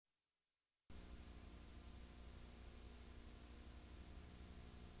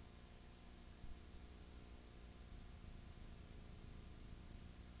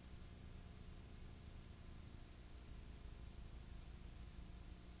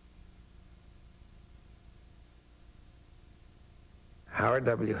Howard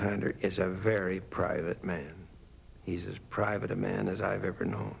W. Hunter is a very private man. He's as private a man as I've ever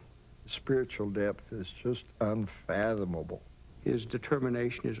known. Spiritual depth is just unfathomable. His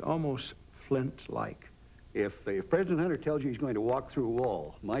determination is almost flint-like. If President Hunter tells you he's going to walk through a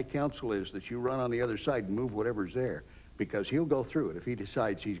wall, my counsel is that you run on the other side and move whatever's there, because he'll go through it if he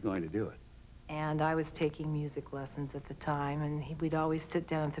decides he's going to do it. And I was taking music lessons at the time, and we'd always sit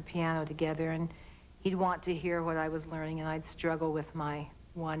down at the piano together, and he'd want to hear what I was learning, and I'd struggle with my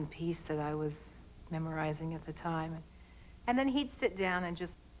one piece that I was memorizing at the time. And then he'd sit down and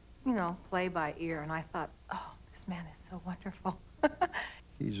just, you know, play by ear, and I thought, oh, this man is so wonderful.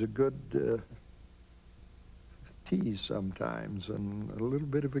 He's a good tease sometimes, and a little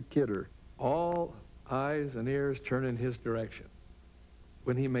bit of a kidder. All eyes and ears turn in his direction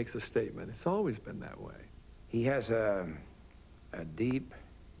when he makes a statement. It's always been that way. He has a deep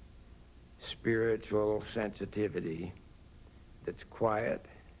spiritual sensitivity that's quiet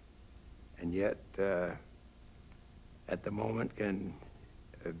and yet at the moment can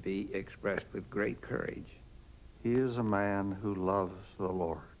be expressed with great courage. He is a man who loves the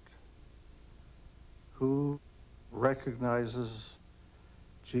Lord, who recognizes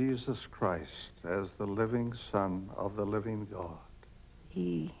Jesus Christ as the living Son of the living God.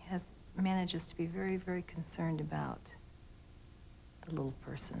 He manages to be very, very concerned about the little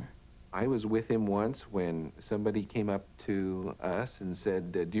person. I was with him once when somebody came up to us and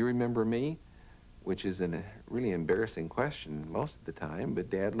said, do you remember me? Which is a really embarrassing question most of the time, but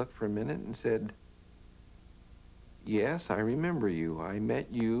Dad looked for a minute and said, yes, I remember you. I met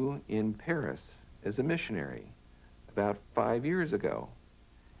you in Paris as a missionary about 5 years ago.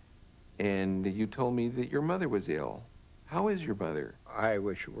 And you told me that your mother was ill. How is your mother? I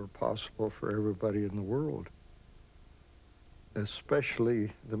wish it were possible for everybody in the world,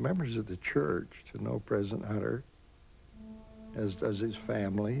 especially the members of the church, to know President Hunter, as does his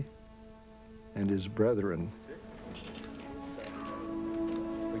family and his brethren.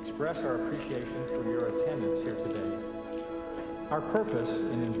 We express our appreciation for your attendance here today. Our purpose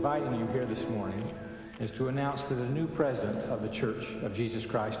in inviting you here this morning is to announce that a new president of the Church of Jesus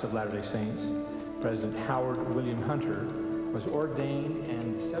Christ of Latter-day Saints, President Howard William Hunter, was ordained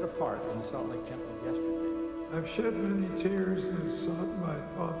and set apart in the Salt Lake Temple yesterday. I've shed many tears and have sought my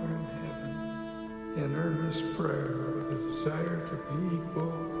Father in heaven in earnest prayer with a desire to be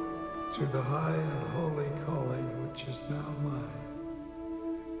equal to the high and holy calling which is now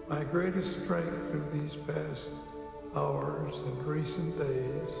mine. My greatest strength through these past hours and recent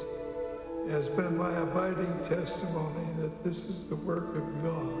days has been my abiding testimony that this is the work of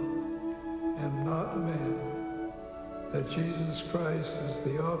God and not man, that Jesus Christ is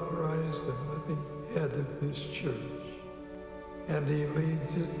the authorized and living head of this church, and he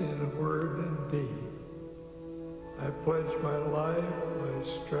leads it in word and deed. I pledge my life, my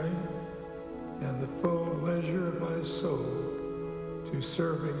strength, and the full leisure of my soul to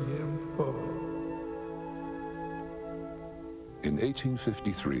serving him fully. In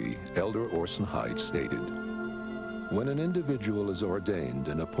 1853, Elder Orson Hyde stated, "When an individual is ordained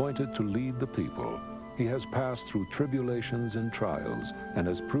and appointed to lead the people, he has passed through tribulations and trials and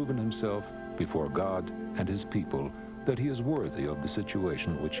has proven himself before God and his people that he is worthy of the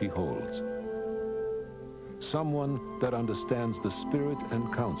situation which he holds. Someone that understands the spirit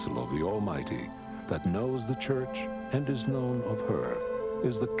and counsel of the Almighty, that knows the church and is known of her,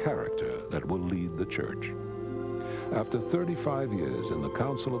 is the character that will lead the church." After 35 years in the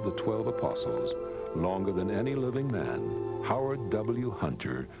Council of the 12 Apostles, longer than any living man, Howard W.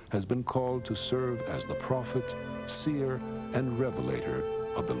 Hunter has been called to serve as the prophet, seer, and revelator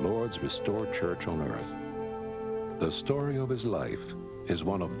of the Lord's restored church on earth. The story of his life is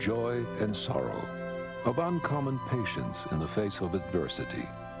one of joy and sorrow, of uncommon patience in the face of adversity.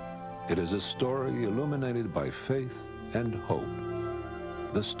 It is a story illuminated by faith and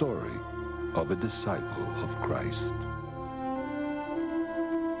hope, the story of a disciple of Christ.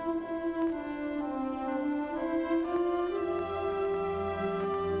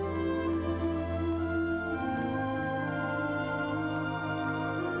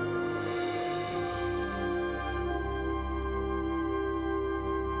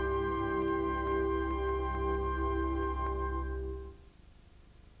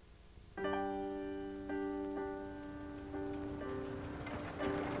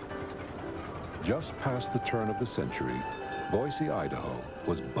 Just past the turn of the century, Boise, Idaho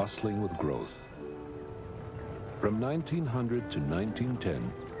was bustling with growth. From 1900 to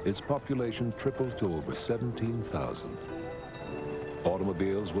 1910, its population tripled to over 17,000.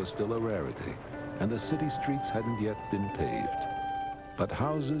 Automobiles were still a rarity, and the city streets hadn't yet been paved. But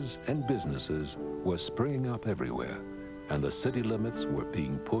houses and businesses were springing up everywhere, and the city limits were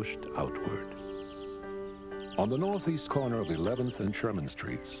being pushed outward. On the northeast corner of 11th and Sherman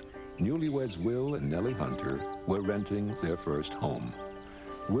Streets, newlyweds Will and Nellie Hunter were renting their first home.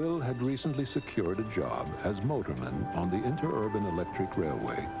 Will had recently secured a job as motorman on the Interurban Electric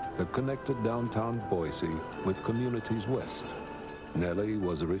Railway that connected downtown Boise with communities west. Nellie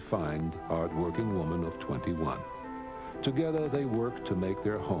was a refined, hard-working woman of 21. Together, they worked to make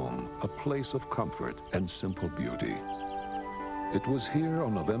their home a place of comfort and simple beauty. It was here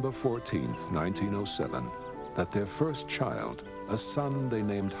on November 14th, 1907, that their first child, a son they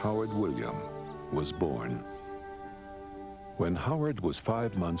named Howard William, was born. When Howard was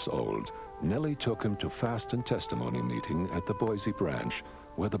 5 months old, Nellie took him to fast and testimony meeting at the Boise branch,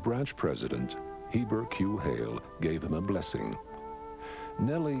 where the branch president, Heber Q. Hale, gave him a blessing.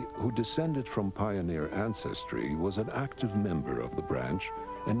 Nellie, who descended from pioneer ancestry, was an active member of the branch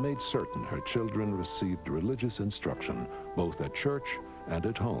and made certain her children received religious instruction both at church and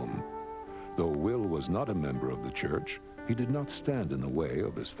at home. Though Will was not a member of the church, he did not stand in the way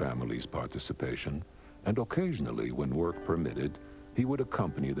of his family's participation, and occasionally, when work permitted, he would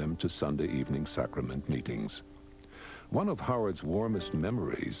accompany them to Sunday evening sacrament meetings. One of Howard's warmest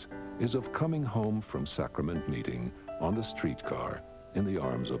memories is of coming home from sacrament meeting on the streetcar in the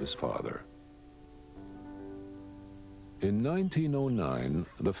arms of his father. In 1909,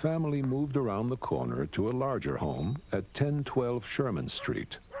 the family moved around the corner to a larger home at 1012 Sherman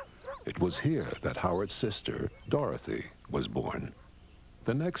Street. It was here that Howard's sister, Dorothy, was born.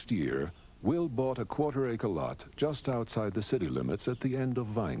 The next year, Will bought a quarter-acre lot just outside the city limits at the end of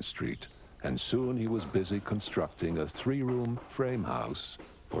Vine Street, and soon he was busy constructing a 3-room frame house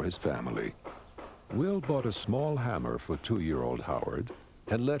for his family. Will bought a small hammer for 2-year-old Howard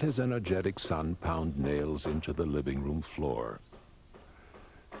and let his energetic son pound nails into the living room floor.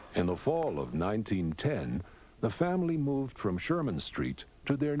 In the fall of 1910, the family moved from Sherman Street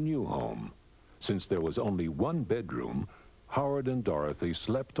to their new home. Since there was only one bedroom, Howard and Dorothy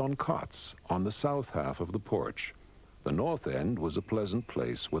slept on cots on the south half of the porch. The north end was a pleasant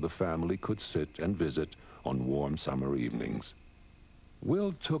place where the family could sit and visit on warm summer evenings.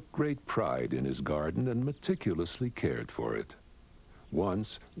 Will took great pride in his garden and meticulously cared for it.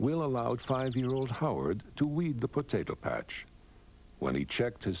 Once, Will allowed 5-year-old Howard to weed the potato patch. When he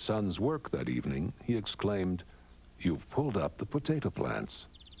checked his son's work that evening, he exclaimed, "You've pulled up the potato plants."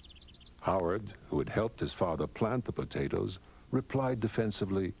 Howard, who had helped his father plant the potatoes, replied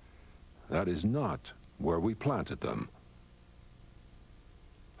defensively, "That is not where we planted them."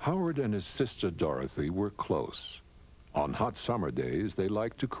 Howard and his sister Dorothy were close. On hot summer days, they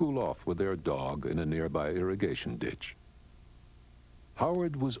liked to cool off with their dog in a nearby irrigation ditch.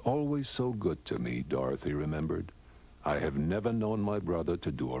 "Howard was always so good to me," Dorothy remembered. "I have never known my brother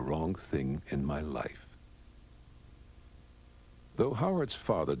to do a wrong thing in my life." Though Howard's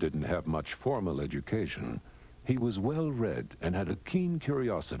father didn't have much formal education, he was well-read and had a keen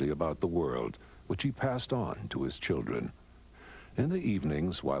curiosity about the world, which he passed on to his children. In the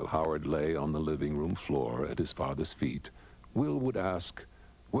evenings, while Howard lay on the living room floor at his father's feet, Will would ask,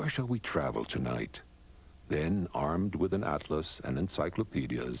 "Where shall we travel tonight?" Then, armed with an atlas and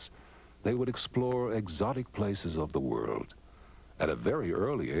encyclopedias, they would explore exotic places of the world. At a very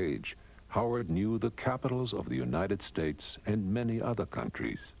early age, Howard knew the capitals of the United States and many other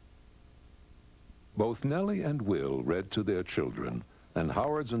countries. Both Nellie and Will read to their children, and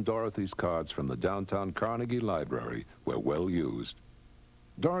Howard's and Dorothy's cards from the downtown Carnegie Library were well used.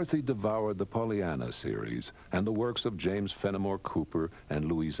 Dorothy devoured the Pollyanna series and the works of James Fenimore Cooper and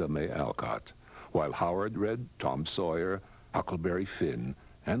Louisa May Alcott, while Howard read Tom Sawyer, Huckleberry Finn,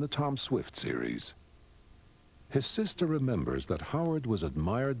 and the Tom Swift series. His sister remembers that Howard was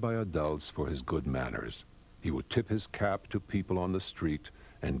admired by adults for his good manners. He would tip his cap to people on the street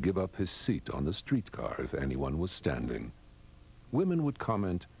and give up his seat on the streetcar if anyone was standing. Women would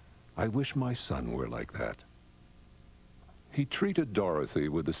comment, "I wish my son were like that." He treated Dorothy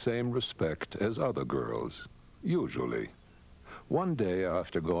with the same respect as other girls, usually. One day,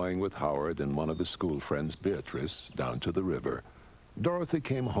 after going with Howard and one of his school friends, Beatrice, down to the river, Dorothy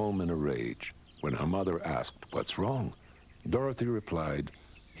came home in a rage. When her mother asked, "What's wrong?" Dorothy replied,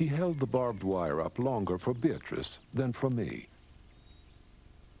 "He held the barbed wire up longer for Beatrice than for me."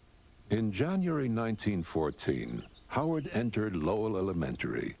 In January 1914, Howard entered Lowell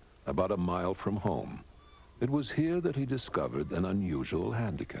Elementary, about a mile from home. It was here that he discovered an unusual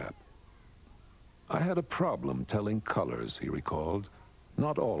handicap. "I had a problem telling colors," he recalled.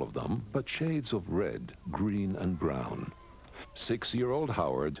 "Not all of them, but shades of red, green, and brown." 6-year-old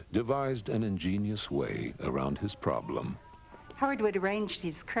Howard devised an ingenious way around his problem. Howard would arrange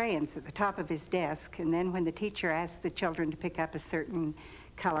these crayons at the top of his desk, and then when the teacher asked the children to pick up a certain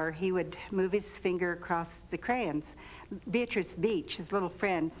color, he would move his finger across the crayons. Beatrice Beach, his little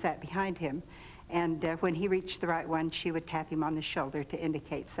friend, sat behind him, and when he reached the right one, she would tap him on the shoulder to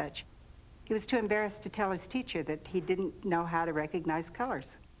indicate such. He was too embarrassed to tell his teacher that he didn't know how to recognize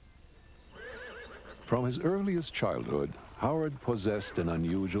colors. From his earliest childhood, Howard possessed an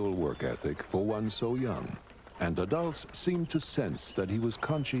unusual work ethic for one so young, and adults seemed to sense that he was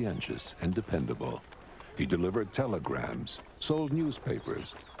conscientious and dependable. He delivered telegrams, sold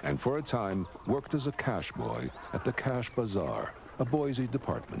newspapers, and for a time worked as a cash boy at the Cash Bazaar, a Boise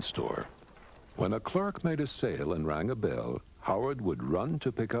department store. When a clerk made a sale and rang a bell, Howard would run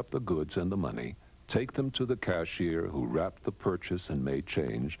to pick up the goods and the money, take them to the cashier who wrapped the purchase and made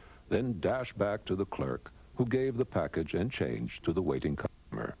change, then dash back to the clerk who gave the package and change to the waiting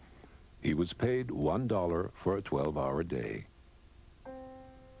customer. He was paid $1 for a 12-hour day.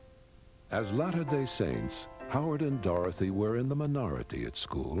 As Latter-day Saints, Howard and Dorothy were in the minority at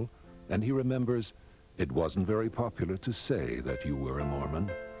school, and he remembers, it wasn't very popular to say that you were a Mormon.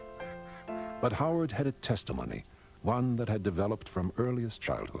 But Howard had a testimony, one that had developed from earliest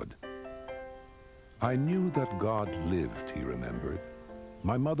childhood. I knew that God lived, he remembered.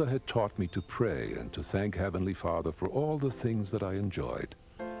 My mother had taught me to pray and to thank Heavenly Father for all the things that I enjoyed.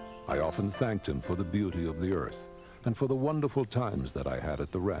 I often thanked him for the beauty of the earth and for the wonderful times that I had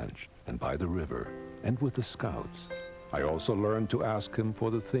at the ranch and by the river and with the scouts. I also learned to ask him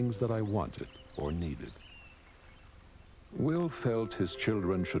for the things that I wanted or needed. Will felt his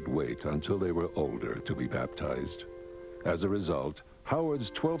children should wait until they were older to be baptized. As a result,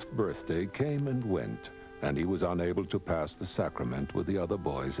 Howard's 12th birthday came and went, and he was unable to pass the sacrament with the other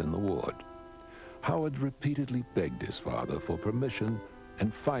boys in the ward. Howard repeatedly begged his father for permission,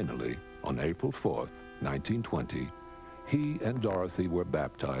 and finally, on April 4th, 1920, he and Dorothy were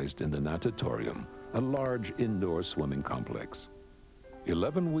baptized in the natatorium, a large indoor swimming complex.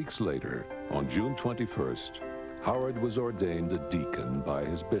 11 weeks later, on June 21st, Howard was ordained a deacon by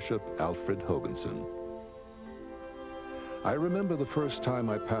his bishop, Alfred Hoganson. I remember the first time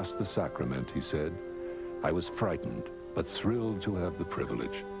I passed the sacrament, he said. I was frightened, but thrilled to have the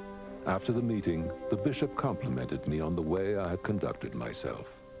privilege. After the meeting, the bishop complimented me on the way I had conducted myself.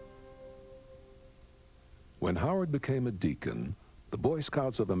 When Howard became a deacon, the Boy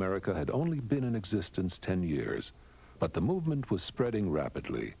Scouts of America had only been in existence 10 years, but the movement was spreading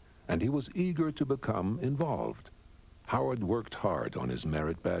rapidly, and he was eager to become involved. Howard worked hard on his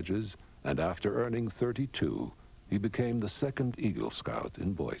merit badges, and after earning 32, he became the second Eagle Scout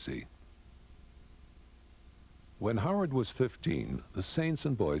in Boise. When Howard was 15, the Saints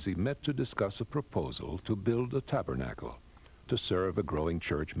in Boise met to discuss a proposal to build a tabernacle to serve a growing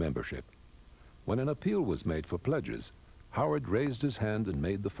church membership. When an appeal was made for pledges, Howard raised his hand and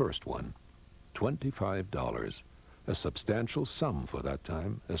made the first one, $25, a substantial sum for that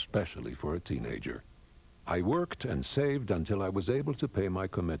time, especially for a teenager. I worked and saved until I was able to pay my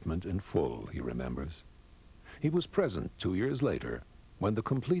commitment in full, he remembers. He was present 2 years later when the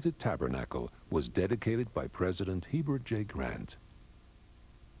completed tabernacle was dedicated by President Heber J. Grant.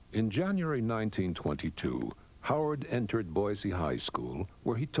 In January 1922, Howard entered Boise High School,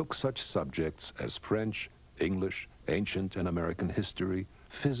 where he took such subjects as French, English, ancient and American history,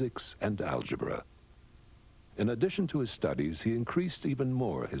 physics, and algebra. In addition to his studies, he increased even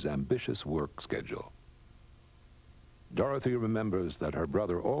more his ambitious work schedule. Dorothy remembers that her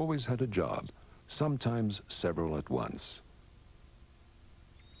brother always had a job, sometimes several at once.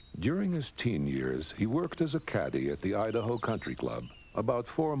 During his teen years, he worked as a caddy at the Idaho Country Club, about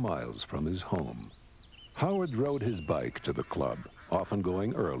 4 miles from his home. Howard rode his bike to the club, often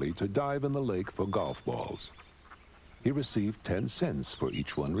going early to dive in the lake for golf balls. He received 10 cents for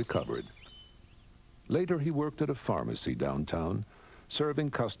each one recovered. Later, he worked at a pharmacy downtown,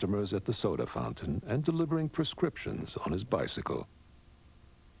 serving customers at the soda fountain and delivering prescriptions on his bicycle.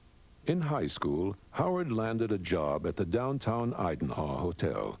 In high school, Howard landed a job at the downtown Idaho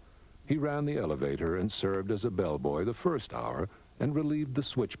Hotel. He ran the elevator and served as a bellboy the first hour and relieved the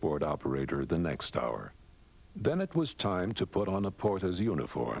switchboard operator the next hour. Then it was time to put on a porter's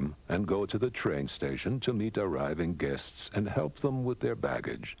uniform and go to the train station to meet arriving guests and help them with their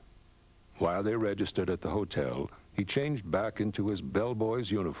baggage. While they registered at the hotel, he changed back into his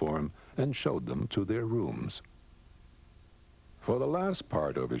bellboy's uniform and showed them to their rooms. For the last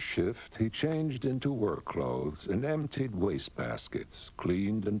part of his shift, he changed into work clothes and emptied wastebaskets,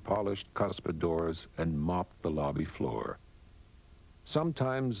 cleaned and polished cuspidors, and mopped the lobby floor.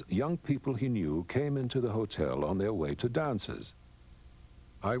 Sometimes young people he knew came into the hotel on their way to dances.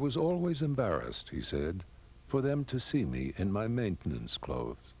 I was always embarrassed, he said, for them to see me in my maintenance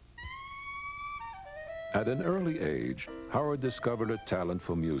clothes. At an early age, Howard discovered a talent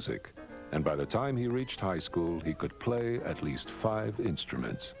for music, and by the time he reached high school, he could play at least 5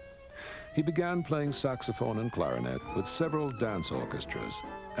 instruments. He began playing saxophone and clarinet with several dance orchestras,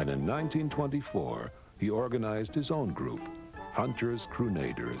 and in 1924, he organized his own group, Hunter's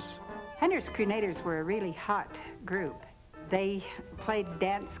Croonaders. Hunter's Croonaders were a really hot group. They played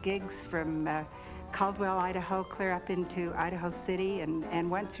dance gigs from Caldwell, Idaho, clear up into Idaho City,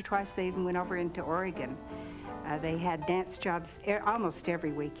 and once or twice they even went over into Oregon. They had dance jobs almost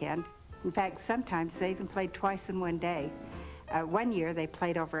every weekend. In fact, sometimes they even played twice in one day. One year they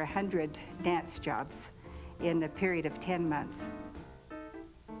played over 100 dance jobs in a period of 10 months.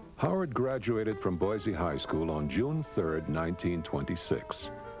 Howard graduated from Boise High School on June 3rd, 1926,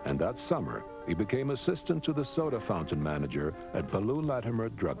 and that summer he became assistant to the soda fountain manager at Ballou Latimer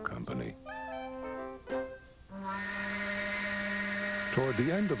Drug Company. Toward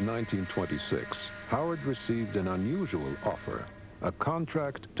the end of 1926, Howard received an unusual offer, a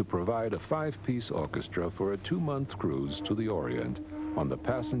contract to provide a 5-piece orchestra for a 2-month cruise to the Orient on the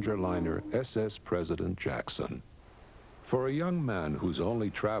passenger liner SS President Jackson. For a young man whose only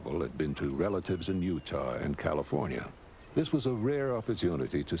travel had been to relatives in Utah and California, this was a rare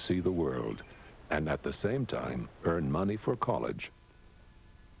opportunity to see the world and at the same time earn money for college.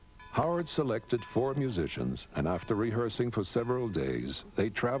 Howard selected 4 musicians, and after rehearsing for several days, they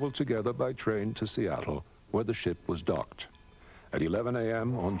traveled together by train to Seattle, where the ship was docked. At 11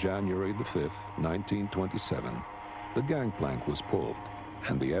 a.m. on January the 5th, 1927, the gangplank was pulled,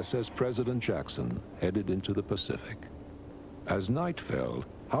 and the SS President Jackson headed into the Pacific. As night fell,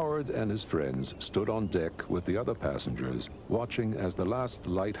 Howard and his friends stood on deck with the other passengers, watching as the last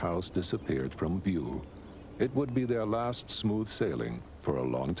lighthouse disappeared from view. It would be their last smooth sailing for a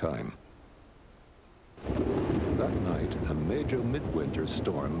long time. That night, a major midwinter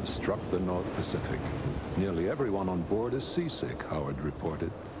storm struck the North Pacific. Nearly everyone on board is seasick, Howard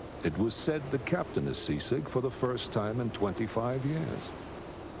reported. It was said the captain is seasick for the first time in 25 years.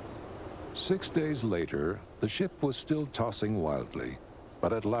 6 days later, the ship was still tossing wildly,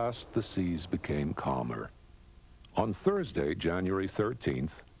 but at last the seas became calmer. On Thursday, January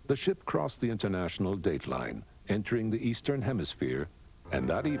 13th, the ship crossed the international dateline, entering the Eastern Hemisphere, and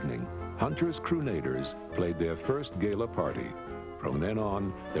that evening, Hunter's Croonaders played their first gala party. From then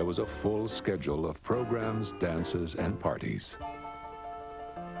on, there was a full schedule of programs, dances, and parties.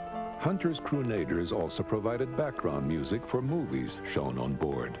 Hunter's Croonaders also provided background music for movies shown on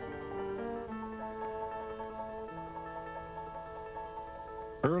board.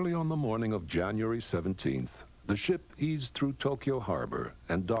 Early on the morning of January 17th, the ship eased through Tokyo Harbor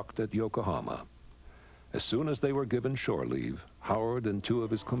and docked at Yokohama. As soon as they were given shore leave, Howard and 2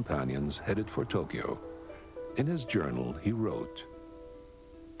 of his companions headed for Tokyo. In his journal, he wrote,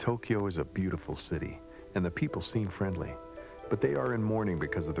 "Tokyo is a beautiful city, and the people seem friendly, but they are in mourning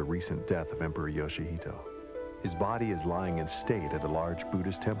because of the recent death of Emperor Yoshihito. His body is lying in state at a large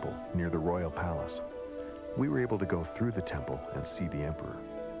Buddhist temple near the royal palace. We were able to go through the temple and see the emperor."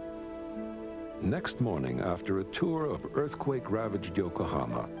 Next morning, after a tour of earthquake-ravaged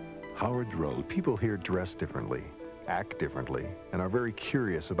Yokohama, Howard wrote, "People here dress differently, act differently, and are very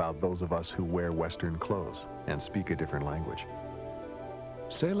curious about those of us who wear Western clothes and speak a different language."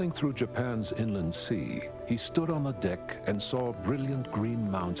 Sailing through Japan's inland sea, he stood on the deck and saw brilliant green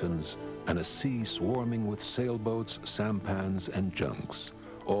mountains and a sea swarming with sailboats, sampans, and junks,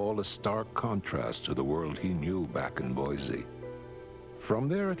 all a stark contrast to the world he knew back in Boise. From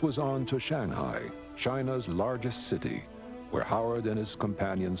there it was on to Shanghai, China's largest city, where Howard and his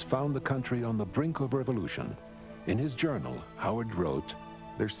companions found the country on the brink of revolution. In his journal, Howard wrote,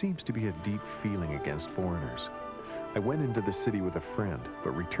 "There seems to be a deep feeling against foreigners. I went into the city with a friend,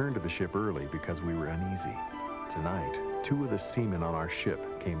 but returned to the ship early because we were uneasy. Tonight, 2 of the seamen on our ship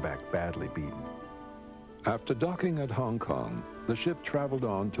came back badly beaten." After docking at Hong Kong, the ship traveled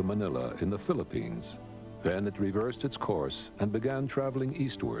on to Manila in the Philippines. Then it reversed its course and began traveling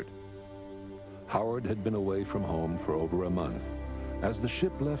eastward. Howard had been away from home for over a month. As the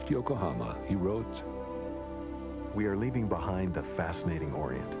ship left Yokohama, he wrote, "We are leaving behind the fascinating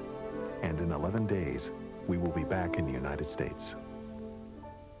Orient, and in 11 days, we will be back in the United States."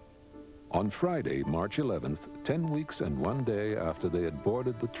 On Friday, March 11th, 10 weeks and 1 day after they had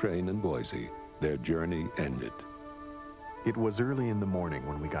boarded the train in Boise, their journey ended. It was early in the morning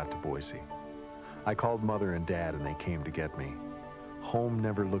when we got to Boise. I called Mother and Dad and they came to get me. Home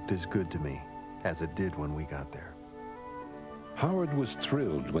never looked as good to me as it did when we got there. Howard was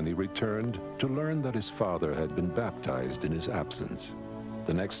thrilled when he returned to learn that his father had been baptized in his absence.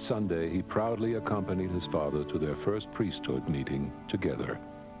 The next Sunday, he proudly accompanied his father to their first priesthood meeting together.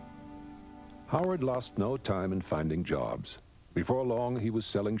 Howard lost no time in finding jobs. Before long, he was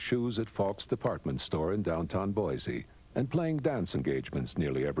selling shoes at Falk's department store in downtown Boise and playing dance engagements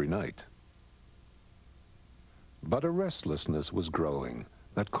nearly every night. But a restlessness was growing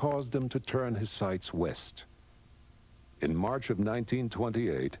that caused him to turn his sights west. In March of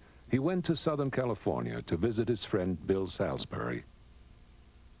 1928, he went to Southern California to visit his friend Bill Salisbury.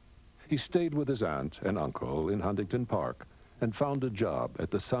 He stayed with his aunt and uncle in Huntington Park and found a job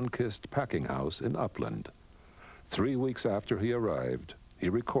at the sun-kissed packing house in Upland. 3 weeks after he arrived, he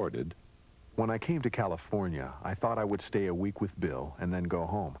recorded, "When I came to California, I thought I would stay a week with Bill and then go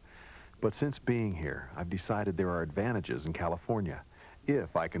home. But since being here, I've decided there are advantages in California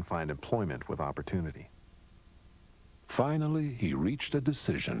if I can find employment with opportunity." Finally, he reached a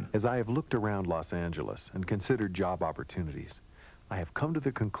decision. As I have looked around Los Angeles and considered job opportunities, I have come to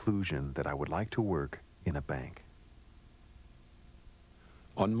the conclusion that I would like to work in a bank.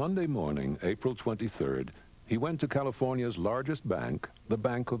 On Monday morning, April 23rd, he went to California's largest bank, the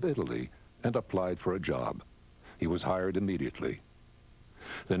Bank of Italy, and applied for a job. He was hired immediately.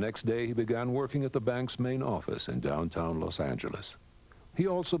 The next day, he began working at the bank's main office in downtown Los Angeles. He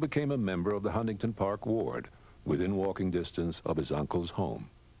also became a member of the Huntington Park Ward, within walking distance of his uncle's home.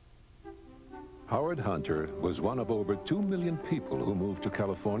 Howard Hunter was one of over 2 million people who moved to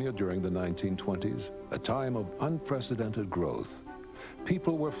California during the 1920s, a time of unprecedented growth.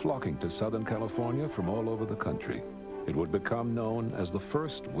 People were flocking to Southern California from all over the country. It would become known as the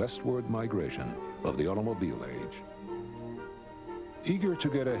first westward migration of the automobile age. Eager to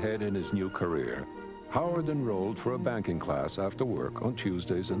get ahead in his new career, Howard enrolled for a banking class after work on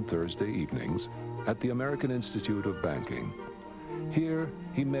Tuesdays and Thursday evenings at the American Institute of Banking. Here,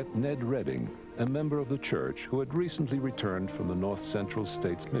 he met Ned Redding, a member of the church who had recently returned from the North Central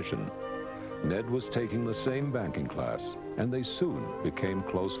States Mission. Ned was taking the same banking class, and they soon became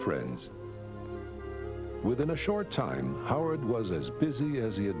close friends. Within a short time, Howard was as busy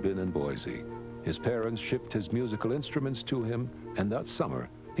as he had been in Boise. His parents shipped his musical instruments to him, and that summer,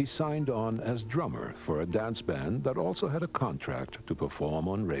 he signed on as drummer for a dance band that also had a contract to perform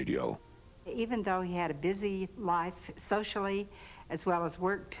on radio. Even though he had a busy life socially, as well as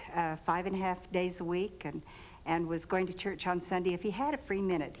worked 5.5 days a week and was going to church on Sunday, if he had a free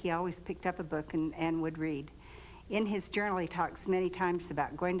minute, he always picked up a book and would read. In his journal, he talks many times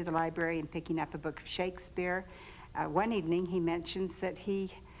about going to the library and picking up a book of Shakespeare. One evening, he mentions that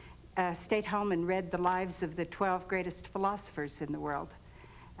he stayed home and read the lives of the 12 greatest philosophers in the world.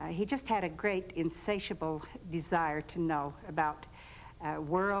 He just had a great, insatiable desire to know about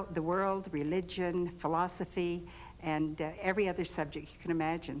the world, religion, philosophy, and every other subject you can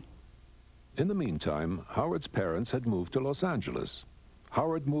imagine. In the meantime, Howard's parents had moved to Los Angeles.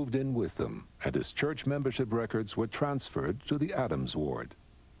 Howard moved in with them, and his church membership records were transferred to the Adams Ward.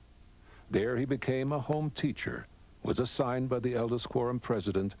 There he became a home teacher, was assigned by the Elders Quorum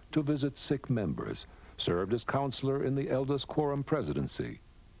president to visit sick members, served as counselor in the Elders Quorum presidency,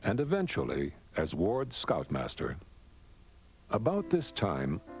 and eventually as ward scoutmaster. About this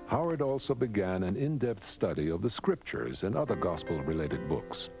time, Howard also began an in-depth study of the scriptures and other gospel-related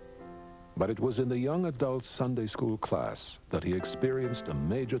books. But it was in the young adult Sunday school class that he experienced a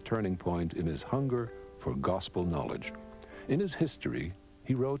major turning point in his hunger for gospel knowledge. In his history,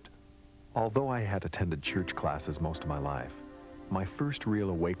 he wrote, "Although I had attended church classes most of my life, my first real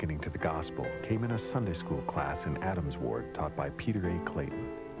awakening to the gospel came in a Sunday school class in Adams Ward taught by Peter A. Clayton.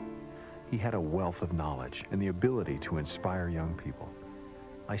 He had a wealth of knowledge and the ability to inspire young people.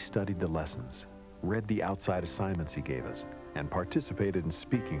 I studied the lessons, read the outside assignments he gave us, and participated in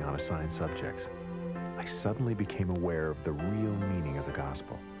speaking on assigned subjects. I suddenly became aware of the real meaning of the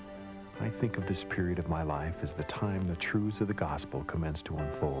gospel. I think of this period of my life as the time the truths of the gospel commenced to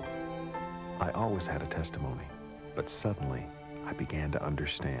unfold. I always had a testimony, but suddenly I began to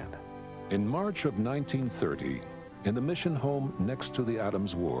understand." In March of 1930, in the mission home next to the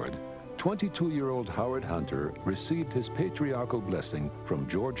Adams Ward, 22-year-old Howard Hunter received his patriarchal blessing from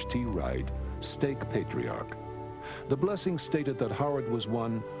George T. Wright, stake patriarch. The blessing stated that Howard was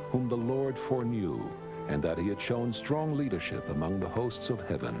one whom the Lord foreknew, and that he had shown strong leadership among the hosts of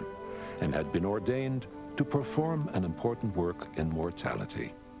heaven, and had been ordained to perform an important work in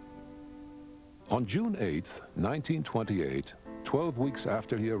mortality. On June 8, 1928, 12 weeks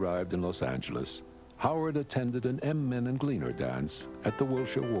after he arrived in Los Angeles, Howard attended an M-Men and Gleaner dance at the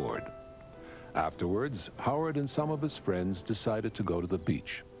Wilshire Ward. Afterwards, Howard and some of his friends decided to go to the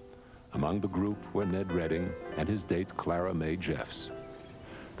beach. Among the group were Ned Redding and his date Clara Mae Jeffs.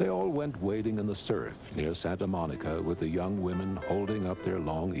 They all went wading in the surf near Santa Monica with the young women holding up their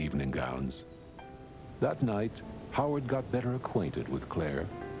long evening gowns. That night, Howard got better acquainted with Claire,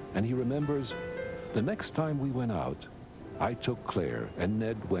 and he remembers, the next time we went out, I took Claire and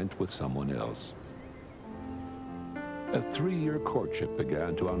Ned went with someone else. A 3-year courtship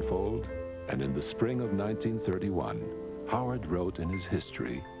began to unfold, and in the spring of 1931, Howard wrote in his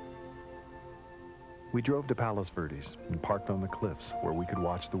history, We drove to Palos Verdes and parked on the cliffs where we could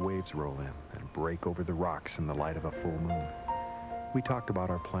watch the waves roll in and break over the rocks in the light of a full moon. We talked about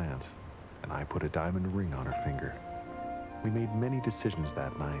our plans, and I put a diamond ring on her finger. We made many decisions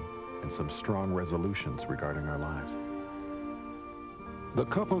that night and some strong resolutions regarding our lives. The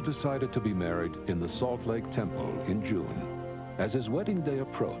couple decided to be married in the Salt Lake Temple in June. As his wedding day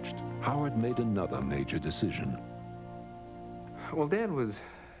approached, Howard made another major decision. Well, Dad was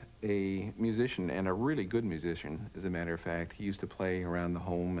a musician, and a really good musician, as a matter of fact. He used to play around the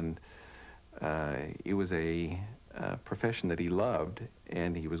home, and it was a profession that he loved,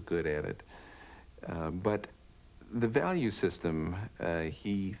 and he was good at it. But the value system,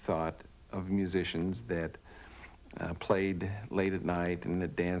 he thought of musicians that played late at night and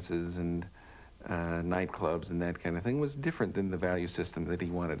at dances and nightclubs and that kind of thing, was different than the value system that he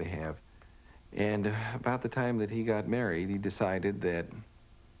wanted to have. And about the time that he got married, he decided that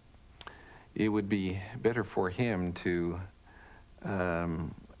it would be better for him to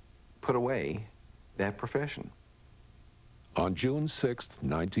put away that profession. On June 6,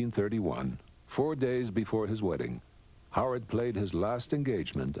 1931, 4 days before his wedding, Howard played his last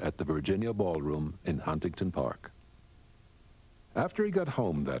engagement at the Virginia Ballroom in Huntington Park. After he got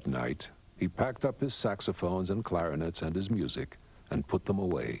home that night, he packed up his saxophones and clarinets and his music and put them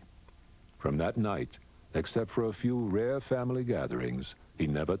away. From that night, except for a few rare family gatherings, he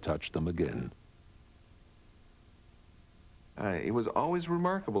never touched them again. It was always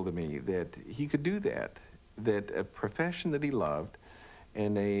remarkable to me that he could do that, that a profession that he loved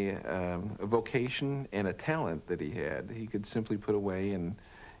and a vocation and a talent that he had, he could simply put away,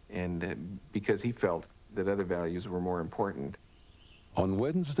 and because he felt that other values were more important. On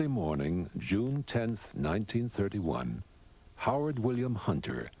Wednesday morning, June 10th, 1931, Howard William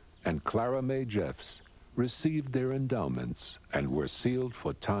Hunter and Clara Mae Jeffs received their endowments and were sealed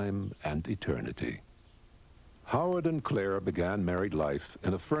for time and eternity. Howard and Claire began married life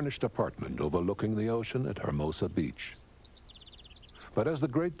in a furnished apartment overlooking the ocean at Hermosa Beach. But as the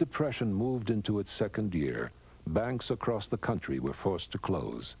Great Depression moved into its second year, banks across the country were forced to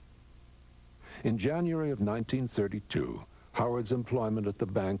close. In January of 1932, Howard's employment at the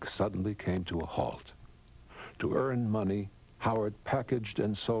bank suddenly came to a halt. To earn money, Howard packaged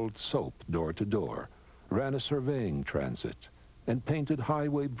and sold soap door to door, ran a surveying transit, and painted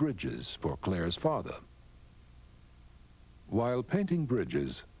highway bridges for Claire's father. While painting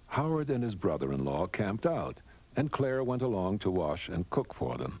bridges, Howard and his brother-in-law camped out, and Claire went along to wash and cook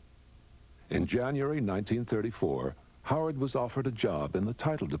for them. In January 1934, Howard was offered a job in the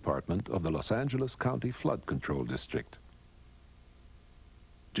title department of the Los Angeles County Flood Control District.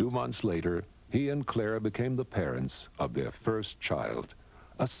 2 months later, he and Claire became the parents of their first child,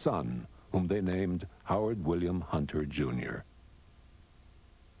 a son whom they named Howard William Hunter, Jr.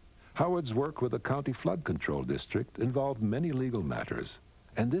 Howard's work with the County Flood Control District involved many legal matters,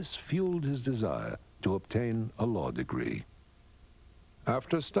 and this fueled his desire to obtain a law degree.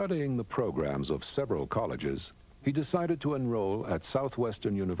 After studying the programs of several colleges, he decided to enroll at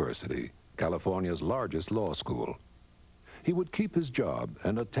Southwestern University, California's largest law school. He would keep his job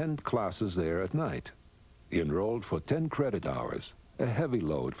and attend classes there at night. He enrolled for 10 credit hours, a heavy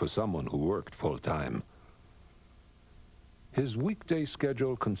load for someone who worked full-time. His weekday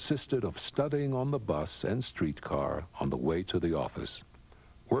schedule consisted of studying on the bus and streetcar on the way to the office,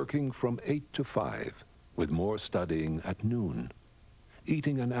 working from 8 to 5, with more studying at noon,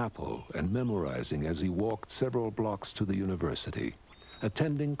 eating an apple and memorizing as he walked several blocks to the university,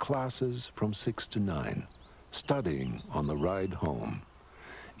 attending classes from 6 to 9, studying on the ride home,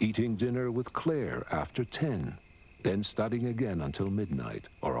 eating dinner with Claire after 10, then studying again until midnight,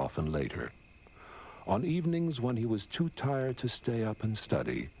 or often later. On evenings when he was too tired to stay up and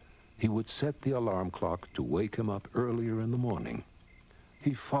study, he would set the alarm clock to wake him up earlier in the morning.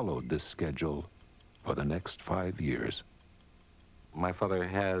 He followed this schedule for the next 5 years. My father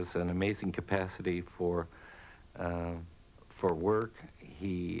has an amazing capacity for work.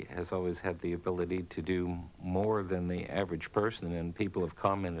 He has always had the ability to do more than the average person, and people have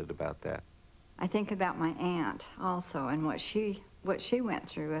commented about that. I think about my aunt also and what she went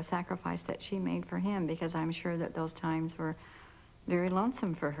through, a sacrifice that she made for him, because I'm sure that those times were very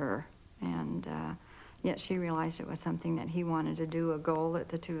lonesome for her. And Yet she realized it was something that he wanted to do, a goal that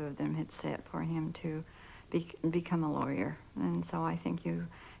the two of them had set for him to become a lawyer. And so I think you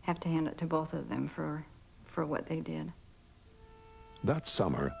have to hand it to both of them for what they did. That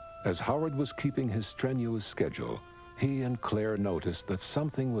summer, as Howard was keeping his strenuous schedule, he and Claire noticed that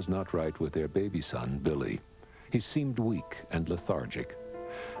something was not right with their baby son, Billy. He seemed weak and lethargic.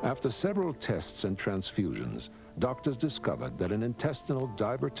 After several tests and transfusions, doctors discovered that an intestinal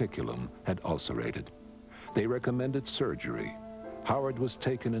diverticulum had ulcerated. They recommended surgery. Howard was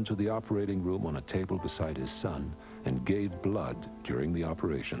taken into the operating room on a table beside his son and gave blood during the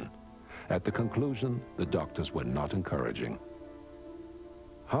operation. At the conclusion, the doctors were not encouraging.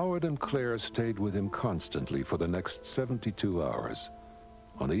 Howard and Claire stayed with him constantly for the next 72 hours.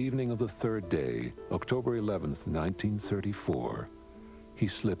 On the evening of the third day, October 11th, 1934, he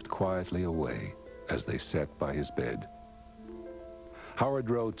slipped quietly away as they sat by his bed. Howard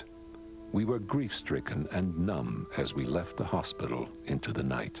wrote, "We were grief-stricken and numb as we left the hospital into the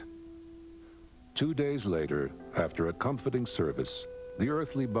night." 2 days later, after a comforting service, the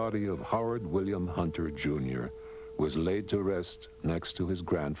earthly body of Howard William Hunter, Jr. was laid to rest next to his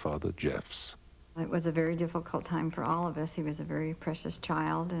grandfather, Jeff's. It was a very difficult time for all of us. He was a very precious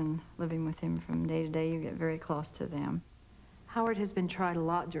child, and living with him from day to day, you get very close to them. Howard has been tried a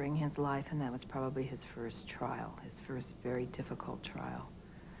lot during his life, and that was probably his first trial, his first very difficult trial,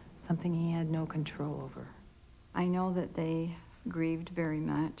 something he had no control over. I know that they grieved very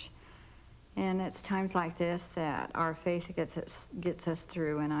much, and it's times like this that our faith gets us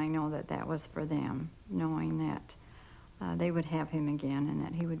through, and I know that that was for them, knowing that they would have him again and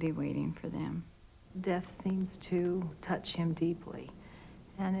that he would be waiting for them. Death seems to touch him deeply,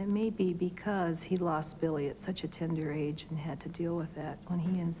 and it may be because he lost Billy at such a tender age and had to deal with that when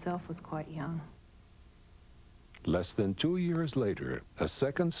he himself was quite young. Less than 2 years later, a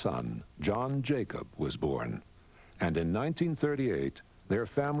second son, John Jacob, was born. And in 1938, their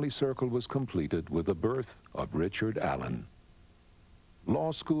family circle was completed with the birth of Richard Allen.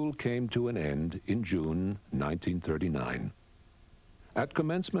 Law school came to an end in June 1939. At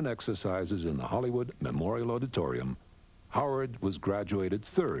commencement exercises in the Hollywood Memorial Auditorium, Howard was graduated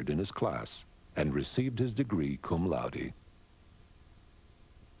third in his class and received his degree cum laude.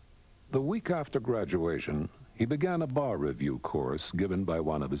 The week after graduation, he began a bar review course given by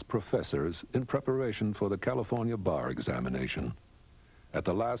one of his professors in preparation for the California bar examination. At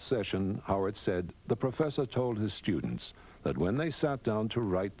the last session, Howard said the professor told his students that when they sat down to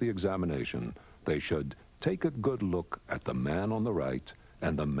write the examination, they should take a good look at the man on the right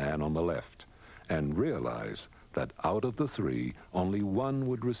and the man on the left, and realize that out of the three, only one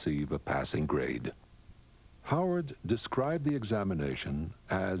would receive a passing grade. Howard described the examination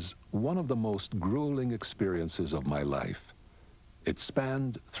as one of the most grueling experiences of my life. It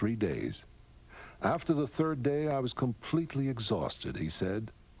spanned 3 days. After the third day, I was completely exhausted, he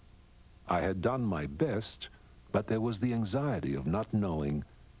said. I had done my best, but there was the anxiety of not knowing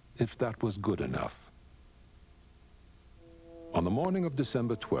if that was good enough. On the morning of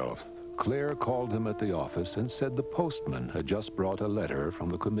December 12th, Claire called him at the office and said the postman had just brought a letter from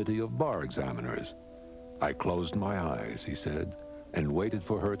the Committee of Bar Examiners. I closed my eyes, he said, and waited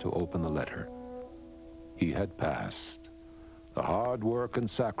for her to open the letter. He had passed. The hard work and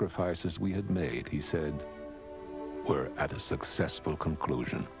sacrifices we had made, he said, were at a successful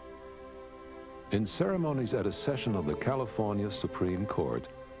conclusion. In ceremonies at a session of the California Supreme Court,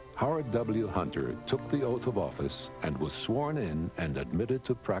 Howard W. Hunter took the oath of office and was sworn in and admitted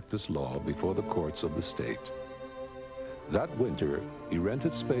to practice law before the courts of the state. That winter, he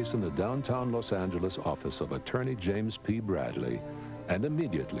rented space in the downtown Los Angeles office of attorney James P. Bradley, and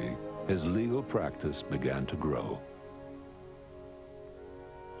immediately his legal practice began to grow.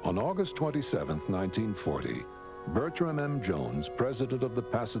 On August 27, 1940, Bertram M. Jones, president of the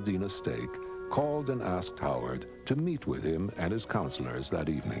Pasadena Stake, called and asked Howard to meet with him and his counselors that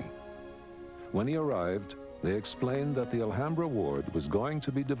evening. When he arrived, they explained that the Alhambra ward was going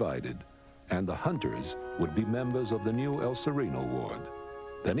to be divided, and the Hunters would be members of the new El Sereno ward.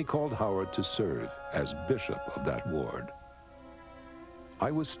 Then he called Howard to serve as bishop of that ward.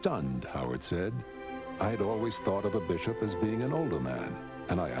 I was stunned, Howard said. I had always thought of a bishop as being an older man,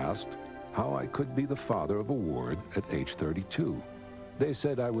 and I asked how I could be the father of a ward at age 32. They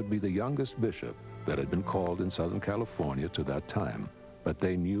said I would be the youngest bishop that had been called in Southern California to that time, but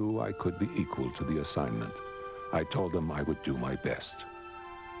they knew I could be equal to the assignment. I told them I would do my best.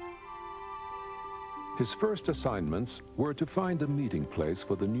 His first assignments were to find a meeting place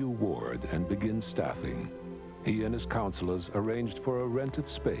for the new ward and begin staffing. He and his counselors arranged for a rented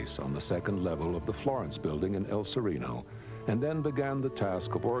space on the second level of the Florence building in El Sereno and then began the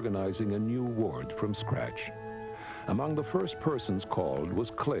task of organizing a new ward from scratch. Among the first persons called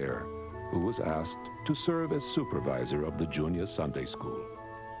was Claire, who was asked to serve as supervisor of the junior Sunday school.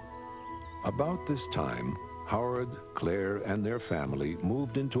 About this time, Howard, Claire, and their family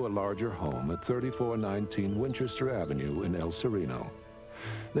moved into a larger home at 3419 Winchester Avenue in El Sereno.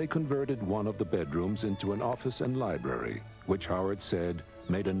 They converted one of the bedrooms into an office and library, which Howard said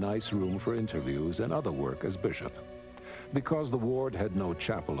made a nice room for interviews and other work as bishop. Because the ward had no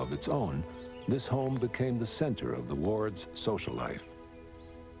chapel of its own, this home became the center of the ward's social life.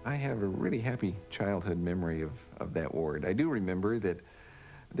 I have a really happy childhood memory of that ward. I do remember that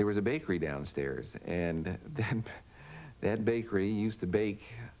there was a bakery downstairs, and that bakery used to bake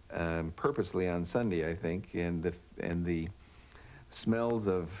purposely on Sunday, I think, and the smells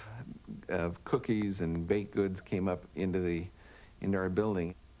of cookies and baked goods came up into our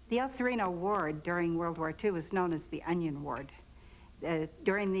building. The El Sereno ward during World War II was known as the Onion Ward.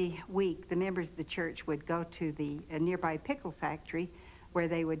 During the week, the members of the church would go to the nearby pickle factory where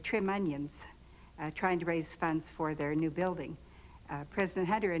they would trim onions, trying to raise funds for their new building. President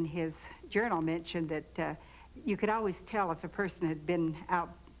Hunter in his journal mentioned that you could always tell if a person had been out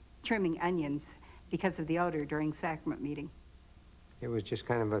trimming onions because of the odor during sacrament meeting. It was just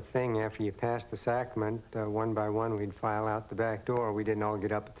kind of a thing. After you passed the sacrament, one by one we'd file out the back door. We didn't all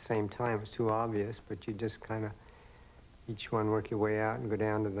get up at the same time. It was too obvious, but you just kind of, each one work your way out and go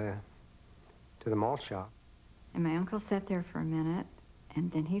down to the malt shop. And my uncle sat there for a minute,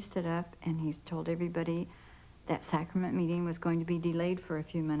 and then he stood up and he told everybody that sacrament meeting was going to be delayed for a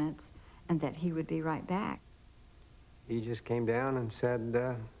few minutes and that he would be right back. He just came down and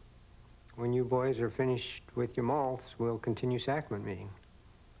said, when you boys are finished with your malts, we'll continue sacrament meeting.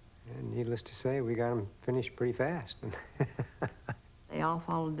 And needless to say, we got them finished pretty fast. They all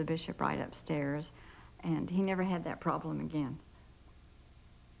followed the bishop right upstairs, and he never had that problem again.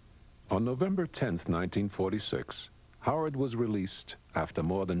 On November 10th, 1946, Howard was released after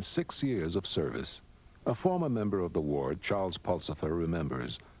more than 6 years of service. A former member of the ward, Charles Pulsifer,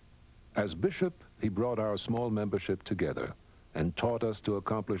 remembers, "As bishop, he brought our small membership together and taught us to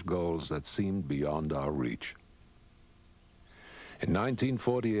accomplish goals that seemed beyond our reach." In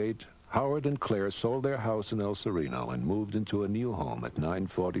 1948, Howard and Claire sold their house in El Sereno and moved into a new home at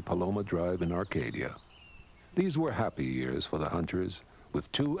 940 Paloma Drive in Arcadia. These were happy years for the Hunters,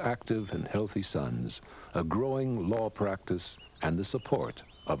 with 2 active and healthy sons, a growing law practice, and the support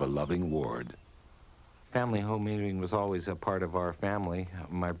of a loving ward. Family home meeting was always a part of our family.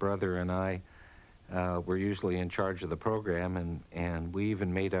 My brother and I were usually in charge of the program, and we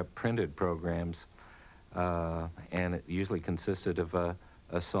even made up printed programs, and it usually consisted of a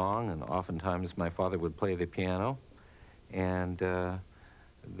song, and oftentimes my father would play the piano, and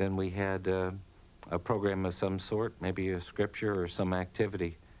then we had a program of some sort, maybe a scripture or some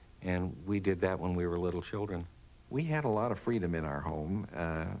activity, and we did that when we were little children. We had a lot of freedom in our home,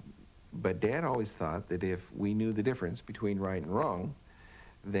 but Dad always thought that if we knew the difference between right and wrong,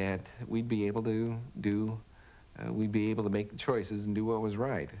 that we'd be able to make the choices and do what was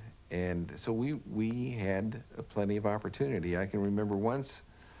right. And so we had plenty of opportunity. I can remember once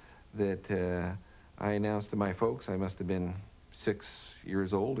that I announced to my folks, I must have been 6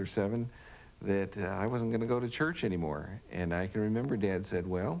 years old or 7, that I wasn't going to go to church anymore. And I can remember Dad said,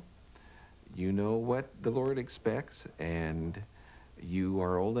 "Well, you know what the Lord expects, and you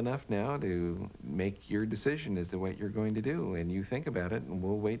are old enough now to make your decision as to what you're going to do, and you think about it, and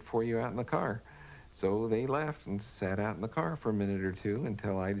we'll wait for you out in the car." So they left and sat out in the car for a minute or two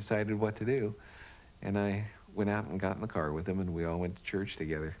until I decided what to do. And I went out and got in the car with them, and we all went to church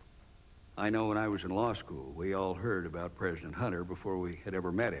together. I know when I was in law school, we all heard about President Hunter before we had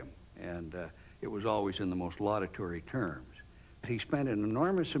ever met him, and it was always in the most laudatory terms. He spent an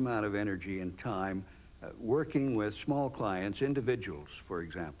enormous amount of energy and time working with small clients, individuals, for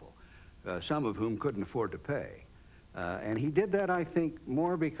example, some of whom couldn't afford to pay. And he did that, I think,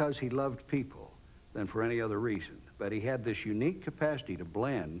 more because he loved people than for any other reason. But he had this unique capacity to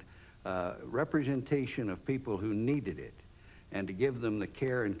blend representation of people who needed it and to give them the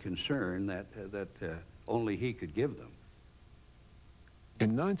care and concern that only he could give them.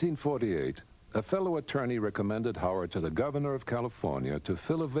 In 1948, a fellow attorney recommended Howard to the governor of California to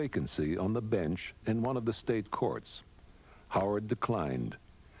fill a vacancy on the bench in one of the state courts. Howard declined.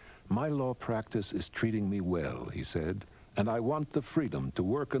 "My law practice is treating me well," he said, "and I want the freedom to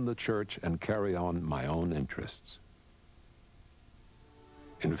work in the church and carry on my own interests."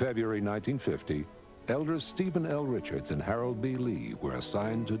 In February 1950, elders Stephen L. Richards and Harold B. Lee were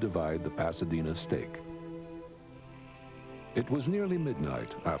assigned to divide the Pasadena stake. It was nearly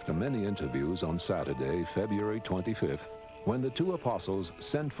midnight after many interviews on Saturday, February 25th, when the two apostles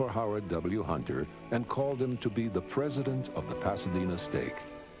sent for Howard W. Hunter and called him to be the president of the Pasadena stake.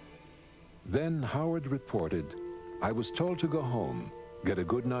 Then Howard reported, "I was told to go home, get a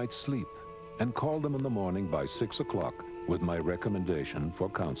good night's sleep, and call them in the morning by 6 o'clock with my recommendation for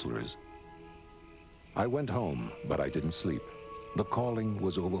counselors." I went home, but I didn't sleep. The calling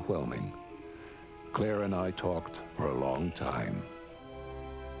was overwhelming. Claire and I talked for a long time.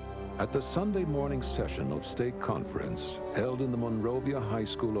 At the Sunday morning session of stake conference held in the Monrovia High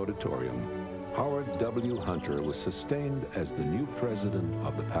School auditorium, Howard W. Hunter was sustained as the new president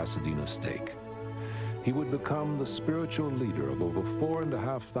of the Pasadena stake. He would become the spiritual leader of over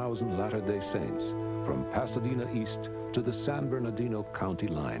 4,500 Latter-day Saints from Pasadena East to the San Bernardino County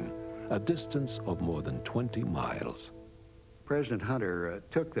line, a distance of more than 20 miles. President Hunter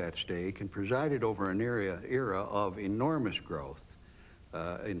took that stake and presided over an era of enormous growth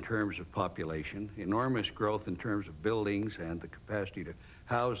in terms of population, enormous growth in terms of buildings and the capacity to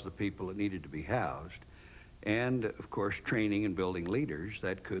house the people that needed to be housed, and of course training and building leaders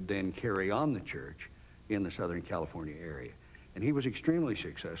that could then carry on the church in the Southern California area. And he was extremely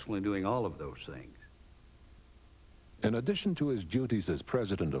successful in doing all of those things. In addition to his duties as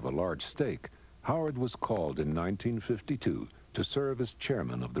president of a large stake, Howard was called in 1952 to serve as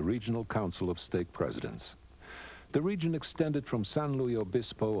chairman of the Regional Council of Stake Presidents. The region extended from San Luis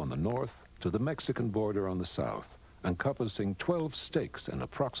Obispo on the north to the Mexican border on the south, encompassing 12 stakes and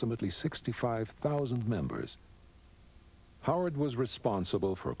approximately 65,000 members. Howard was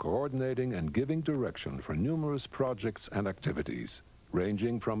responsible for coordinating and giving direction for numerous projects and activities,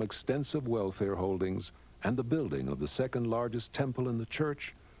 ranging from extensive welfare holdings and the building of the second largest temple in the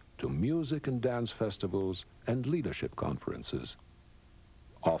church to music and dance festivals and leadership conferences.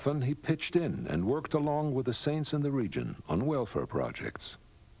 Often he pitched in and worked along with the saints in the region on welfare projects.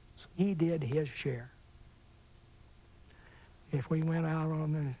 He did his share. If we went out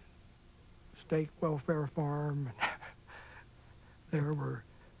on the stake welfare farm, there were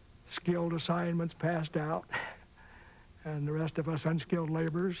skilled assignments passed out, and the rest of us unskilled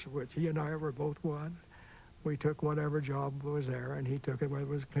laborers, which he and I were both one, we took whatever job was there, and he took it, whether it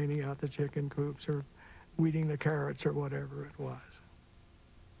was cleaning out the chicken coops or weeding the carrots or whatever it was.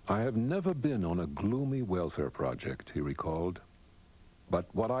 "I have never been on a gloomy welfare project," he recalled. "But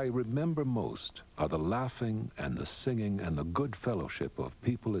what I remember most are the laughing and the singing and the good fellowship of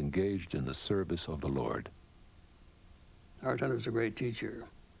people engaged in the service of the Lord." Howard Hunter was a great teacher.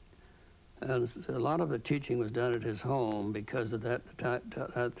 And a lot of the teaching was done at his home because at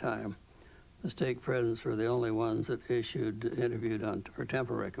that time, the stake presidents were the only ones that interviewed for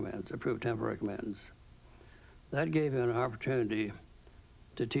temple recommends, approved temple recommends. That gave him an opportunity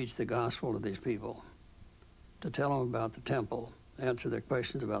to teach the gospel to these people, to tell them about the temple, answer their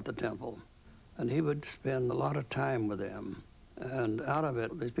questions about the temple. And he would spend a lot of time with them. And out of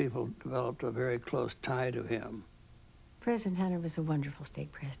it, these people developed a very close tie to him. President Hunter was a wonderful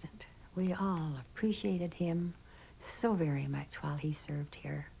stake president. We all appreciated him so very much while he served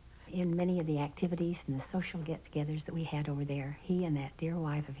here. In many of the activities and the social get-togethers that we had over there, he and that dear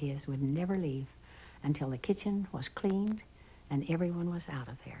wife of his would never leave until the kitchen was cleaned and everyone was out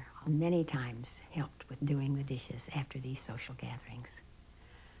of there. Many times helped with doing the dishes after these social gatherings.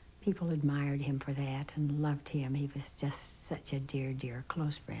 People admired him for that and loved him. He was just such a dear, dear,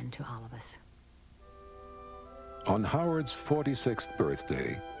 close friend to all of us. On Howard's 46th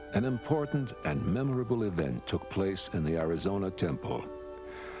birthday, an important and memorable event took place in the Arizona Temple.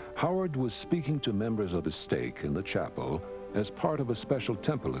 Howard was speaking to members of his stake in the chapel as part of a special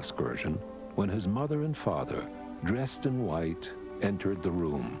temple excursion when his mother and father, dressed in white, entered the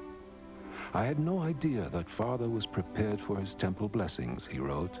room. "I had no idea that Father was prepared for his temple blessings," he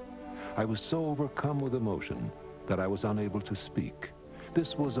wrote. "I was so overcome with emotion that I was unable to speak.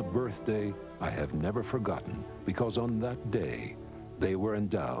 This was a birthday I have never forgotten because on that day they were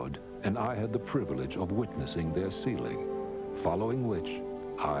endowed and I had the privilege of witnessing their sealing, following which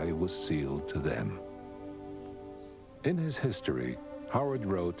I was sealed to them." In his history, Howard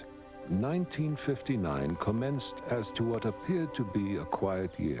wrote, 1959 commenced as to what appeared to be a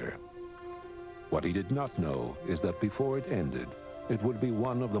quiet year. What he did not know is that before it ended, it would be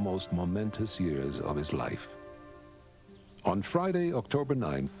one of the most momentous years of his life. On Friday, October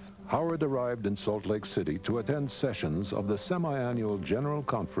 9th, Howard arrived in Salt Lake City to attend sessions of the semi-annual General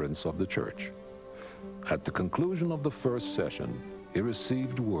Conference of the Church. At the conclusion of the first session, he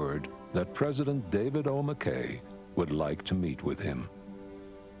received word that President David O. McKay would like to meet with him.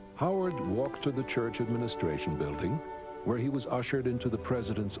 Howard walked to the church administration building, where he was ushered into the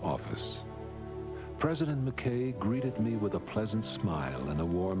president's office. President McKay greeted me with a pleasant smile and a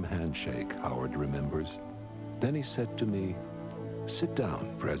warm handshake, Howard remembers. Then he said to me, "Sit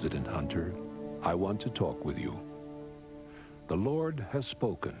down, President Hunter. I want to talk with you. The Lord has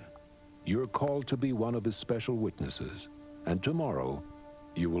spoken. You're called to be one of his special witnesses, and tomorrow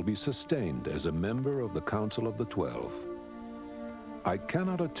you will be sustained as a member of the Council of the 12. I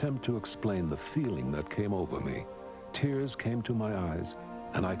cannot attempt to explain the feeling that came over me. Tears came to my eyes,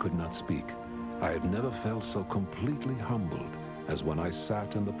 and I could not speak. I had never felt so completely humbled as when I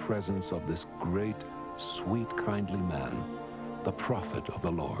sat in the presence of this great, sweet, kindly man, the prophet of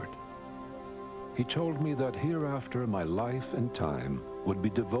the Lord. He told me that hereafter my life and time would be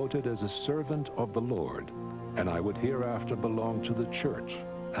devoted as a servant of the Lord, and I would hereafter belong to the church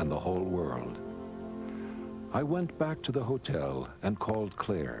and the whole world. I went back to the hotel and called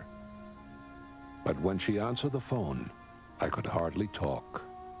Claire. But when she answered the phone, I could hardly talk.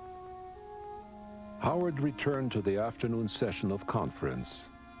 Howard returned to the afternoon session of conference,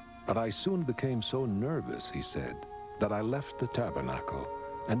 but I soon became so nervous, he said, that I left the tabernacle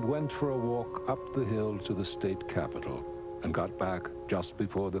and went for a walk up the hill to the state capitol and got back just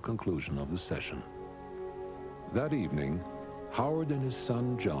before the conclusion of the session. That evening, Howard and his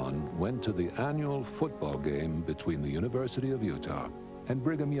son John went to the annual football game between the University of Utah and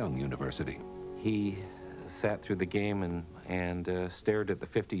Brigham Young University. He sat through the game and stared at the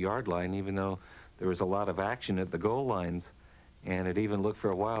 50-yard line, even though there was a lot of action at the goal lines, and it even looked for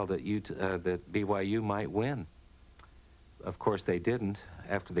a while that BYU might win. Of course, they didn't.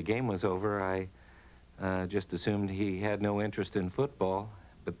 After the game was over, I just assumed he had no interest in football,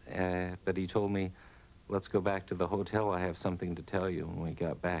 but he told me, "Let's go back to the hotel. I have something to tell you." When we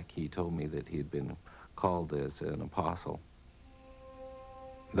got back, he told me that he had been called as an apostle.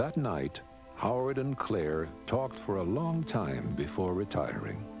 That night, Howard and Claire talked for a long time before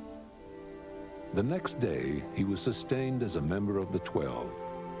retiring. The next day, he was sustained as a member of the 12.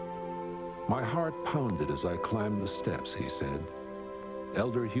 My heart pounded as I climbed the steps, he said.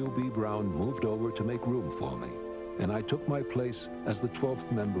 Elder Hugh B. Brown moved over to make room for me, and I took my place as the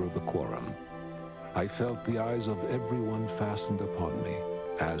 12th member of the quorum. I felt the eyes of everyone fastened upon me,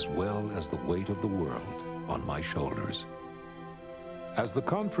 as well as the weight of the world on my shoulders. As the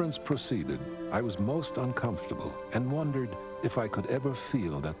conference proceeded, I was most uncomfortable and wondered if I could ever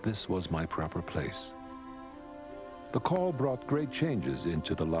feel that this was my proper place. The call brought great changes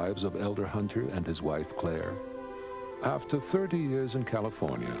into the lives of Elder Hunter and his wife, Claire. After 30 years in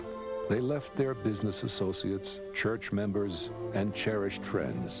California, they left their business associates, church members, and cherished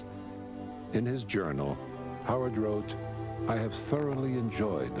friends. In his journal, Howard wrote, "I have thoroughly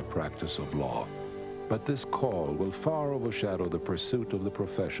enjoyed the practice of law, but this call will far overshadow the pursuit of the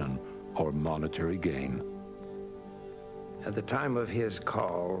profession or monetary gain." At the time of his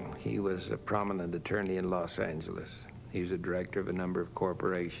call, he was a prominent attorney in Los Angeles. He was a director of a number of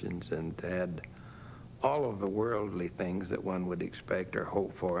corporations and had all of the worldly things that one would expect or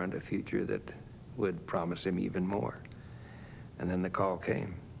hope for in a future that would promise him even more. And then the call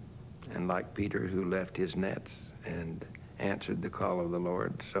came. And like Peter, who left his nets and answered the call of the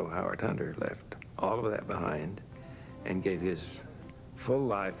Lord, so Howard Hunter left all of that behind and gave his full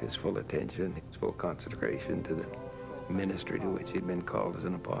life, his full attention, his full consecration to the ministry to which he'd been called as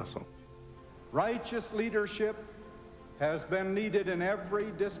an apostle. Righteous leadership has been needed in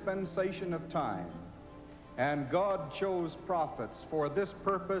every dispensation of time, and God chose prophets for this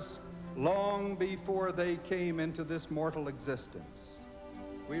purpose long before they came into this mortal existence.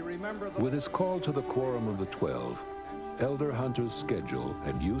 We remember With his call to the quorum of the 12, Elder Hunter's schedule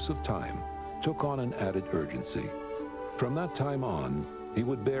and use of time took on an added urgency. From that time on, he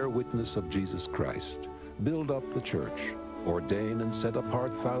would bear witness of Jesus Christ, build up the church, ordain and set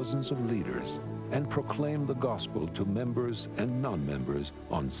apart thousands of leaders, and proclaim the gospel to members and non-members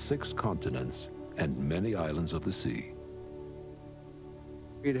on 6 continents and many islands of the sea.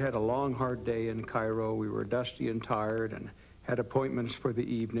 We'd had a long, hard day in Cairo. We were dusty and tired and had appointments for the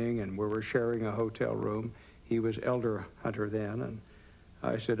evening, and we were sharing a hotel room. He was Elder Hunter then, and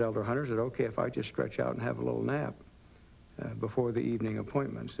I said, "Elder Hunter, is it okay if I just stretch out and have a little nap before the evening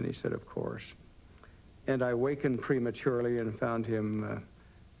appointments?" And he said, "Of course." And I wakened prematurely and found him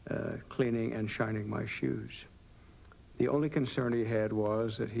cleaning and shining my shoes. The only concern he had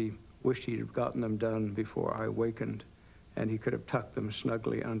was that he wished he'd have gotten them done before I wakened, and he could have tucked them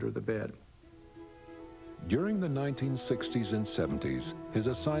snugly under the bed. During the 1960s and 70s, his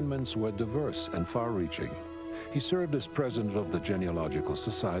assignments were diverse and far-reaching. He served as president of the Genealogical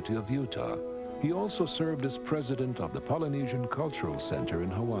Society of Utah. He also served as president of the Polynesian Cultural Center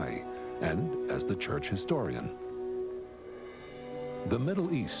in Hawaii and as the church historian. The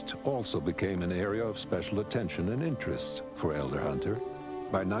Middle East also became an area of special attention and interest for Elder Hunter.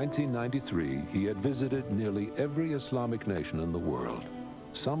 By 1993, he had visited nearly every Islamic nation in the world,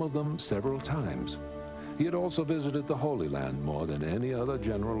 some of them several times. He had also visited the Holy Land more than any other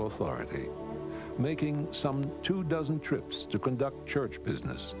general authority, making some 24 trips to conduct church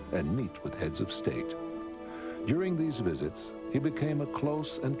business and meet with heads of state. During these visits, he became a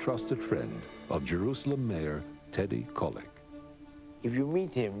close and trusted friend of Jerusalem Mayor Teddy Kollek. If you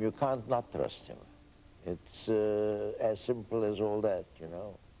meet him, you can't not trust him. It's as simple as all that, you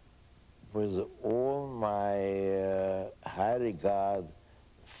know. With all my high regard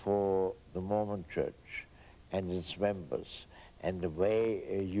for the Mormon Church and its members and the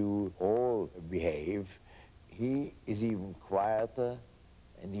way you all behave, he is even quieter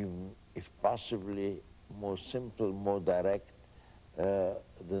and even, if possibly, more simple, more direct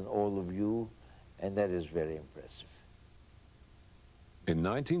than all of you, and that is very impressive. In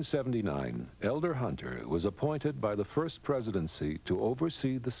 1979, Elder Hunter was appointed by the First Presidency to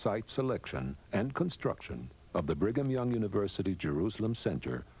oversee the site selection and construction of the Brigham Young University Jerusalem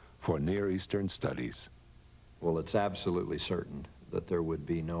Center for Near Eastern Studies. Well, it's absolutely certain that there would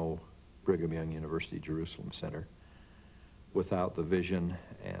be no Brigham Young University Jerusalem Center without the vision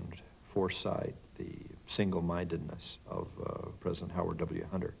and foresight, the single-mindedness of President Howard W.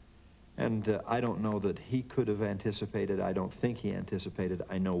 Hunter. And I don't know that he could have anticipated, I don't think he anticipated,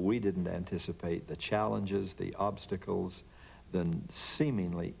 I know we didn't anticipate the challenges, the obstacles, the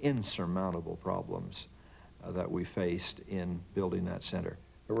seemingly insurmountable problems that we faced in building that center.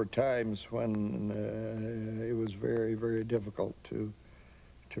 There were times when it was very, very difficult to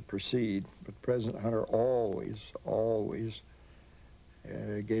proceed, but President Hunter always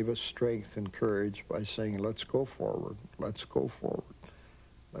gave us strength and courage by saying, let's go forward, let's go forward.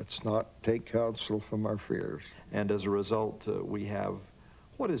 Let's not take counsel from our fears. And as a result, we have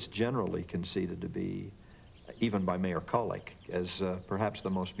what is generally conceded to be, even by Mayor Kollek, as perhaps the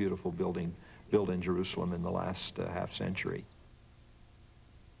most beautiful building built in Jerusalem in the last half century.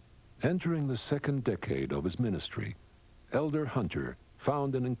 Entering the second decade of his ministry, Elder Hunter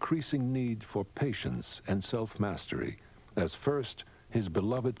found an increasing need for patience and self-mastery, as first his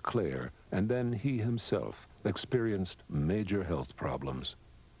beloved Claire and then he himself experienced major health problems.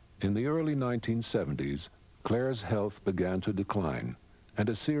 In the early 1970s, Claire's health began to decline, and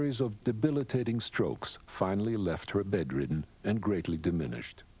a series of debilitating strokes finally left her bedridden and greatly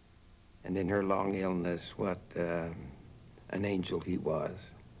diminished. And in her long illness, what an angel he was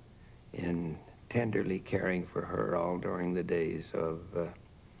in tenderly caring for her all during the days of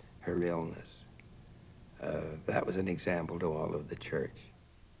her illness. That was an example to all of the church.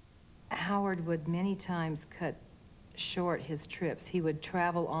 Howard would many times cut short his trips. He would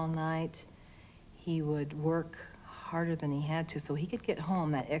travel all night. He would work harder than he had to so he could get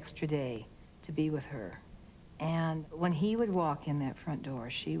home that extra day to be with her. And when he would walk in that front door,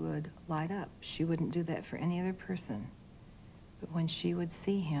 she would light up. She wouldn't do that for any other person. But when she would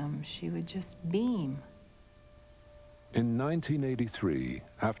see him, she would just beam. In 1983,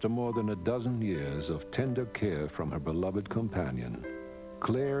 after more than a dozen years of tender care from her beloved companion,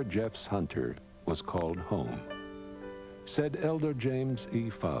 Claire Jeffs Hunter was called home. Said Elder James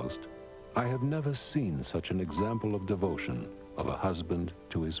E. Faust, "I have never seen such an example of devotion of a husband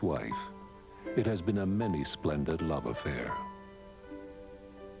to his wife. It has been a many-splendid love affair."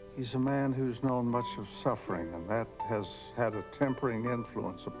 He's a man who's known much of suffering, and that has had a tempering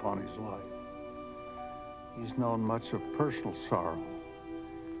influence upon his life. He's known much of personal sorrow,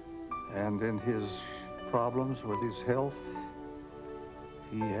 and in his problems with his health,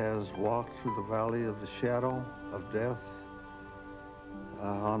 he has walked through the valley of the shadow of death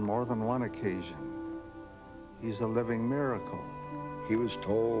on more than one occasion. He's a living miracle. He was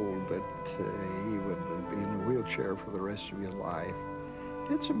told that he would be in a wheelchair for the rest of his life.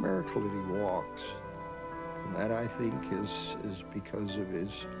 It's a miracle that he walks. And that, I think, is because of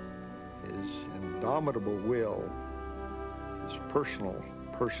his indomitable will, his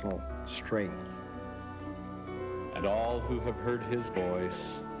personal strength. And all who have heard his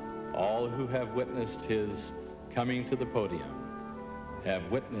voice, all who have witnessed his coming to the podium,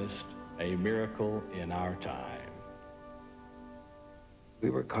 have witnessed a miracle in our time. We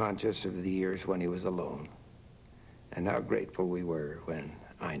were conscious of the years when he was alone, and how grateful we were when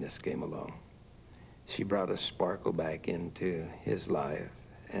Ines came along. She brought a sparkle back into his life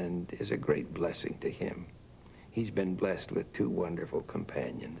and is a great blessing to him. He's been blessed with two wonderful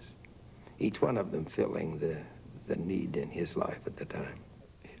companions, each one of them filling the need in his life at the time.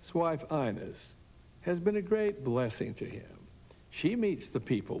 His wife, Ines, has been a great blessing to him. She meets the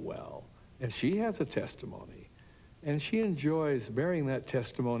people well, and she has a testimony, and she enjoys bearing that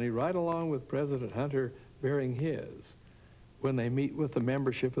testimony right along with President Hunter bearing his. when they meet with the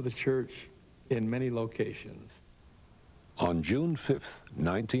membership of the church in many locations. On June 5th,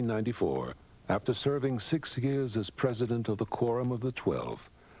 1994, after serving 6 years as president of the Quorum of the 12,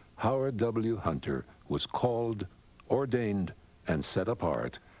 Howard W. Hunter was called, ordained, and set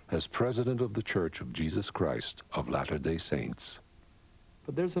apart as president of the Church of Jesus Christ of Latter-day Saints.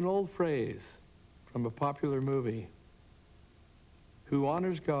 But there's an old phrase from a popular movie: who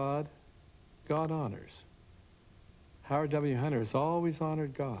honors God, God honors. Howard W. Hunter has always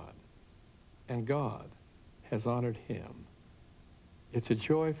honored God, and God has honored him. It's a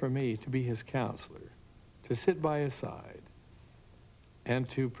joy for me to be his counselor, to sit by his side, and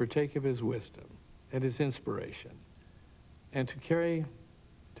to partake of his wisdom and his inspiration, and to carry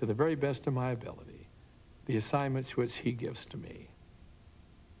to the very best of my ability the assignments which he gives to me.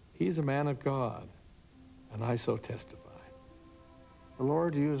 He's a man of God, and I so testify. The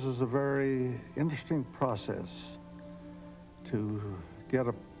Lord uses a very interesting process to get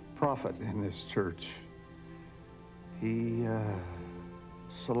a prophet in this church. He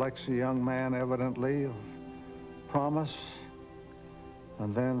selects a young man, evidently, of promise,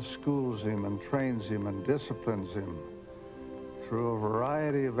 and then schools him and trains him and disciplines him through a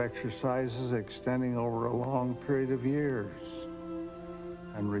variety of exercises extending over a long period of years,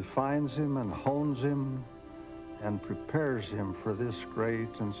 and refines him and hones him and prepares him for this great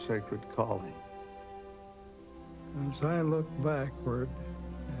and sacred calling. As I look backward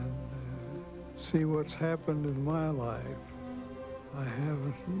and see what's happened in my life, I have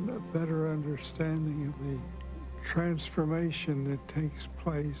a better understanding of the transformation that takes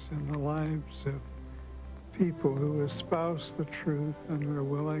place in the lives of people who espouse the truth and are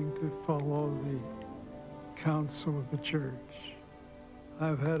willing to follow the counsel of the church.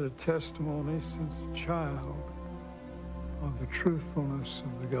 I've had a testimony since a child of the truthfulness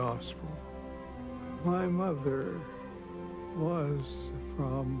of the gospel. My mother was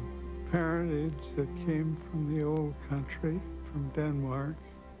from parentage that came from the old country, from Denmark,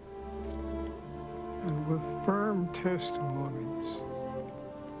 and with firm testimonies.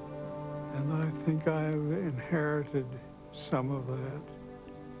 And I think I've inherited some of that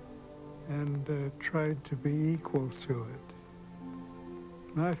and tried to be equal to it.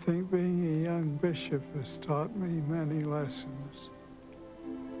 And I think being a young bishop has taught me many lessons.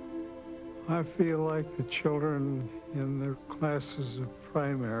 I feel like the children in the classes of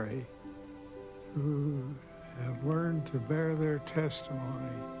primary who have learned to bear their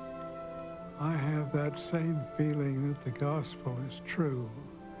testimony. I have that same feeling that the gospel is true.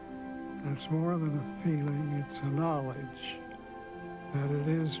 And it's more than a feeling, it's a knowledge that it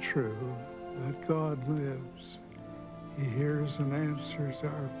is true, that God lives. He hears and answers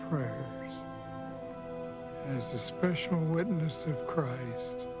our prayers. As a special witness of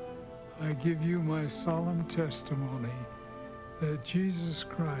Christ, I give you my solemn testimony that Jesus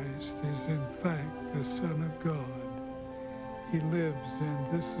Christ is in fact the Son of God. He lives,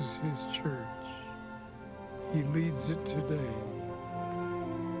 and this is his church. He leads it today.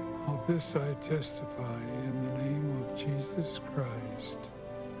 Of this I testify in the name of Jesus Christ.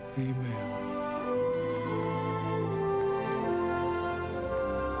 Amen.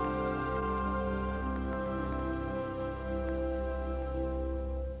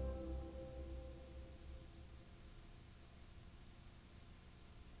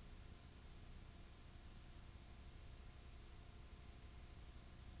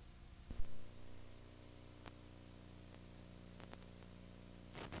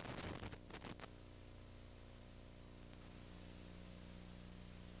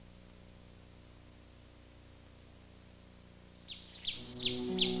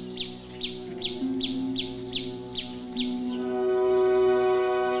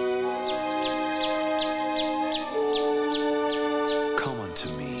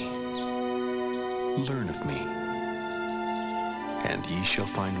 Learn of me, and ye shall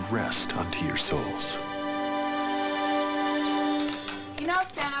find rest unto your souls. You know,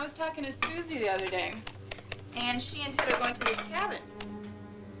 Stan, I was talking to Susie the other day, and she and Ted are going to this cabin.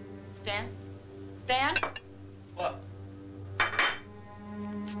 Stan? Stan? What?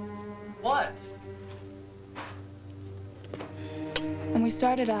 What? When we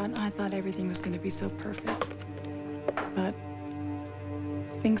started out, I thought everything was going to be so perfect. But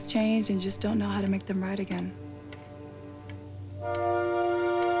things change and just don't know how to make them right again.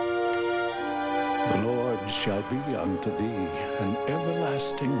 The Lord shall be unto thee an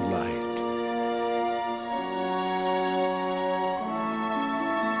everlasting light.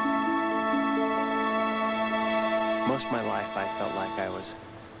 Most of my life, I felt like I was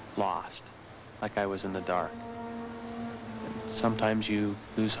lost, like I was in the dark. And sometimes you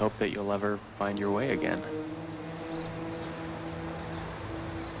lose hope that you'll ever find your way again.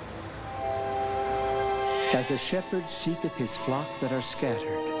 As a shepherd seeketh his flock that are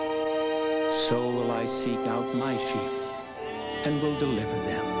scattered, so will I seek out my sheep and will deliver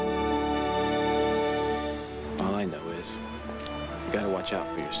them. All I know is you gotta watch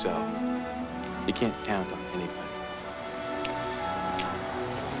out for yourself. You can't count on anybody.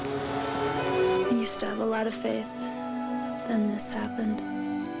 I used to have a lot of faith. Then this happened.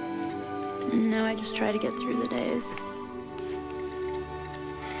 And now I just try to get through the days.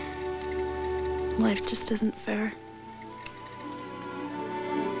 Life just isn't fair.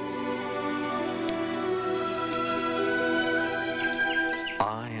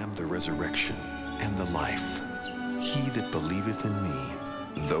 I am the resurrection and the life. He that believeth in me,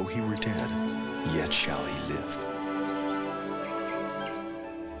 though he were dead, yet shall he live.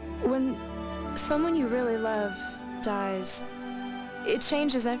 When someone you really love dies, it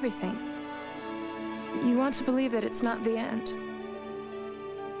changes everything. You want to believe that it's not the end.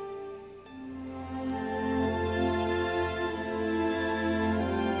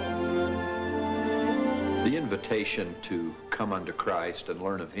 The invitation to come unto Christ and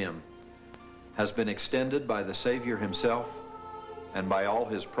learn of him has been extended by the Savior himself and by all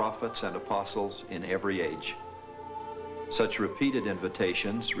his prophets and apostles in every age. Such repeated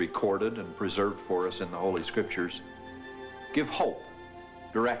invitations, recorded and preserved for us in the Holy Scriptures, give hope,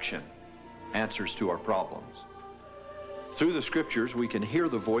 direction, answers to our problems. Through the Scriptures, we can hear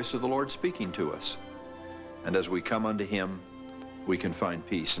the voice of the Lord speaking to us, and as we come unto him, we can find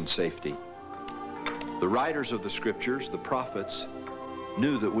peace and safety. The writers of the Scriptures, the prophets,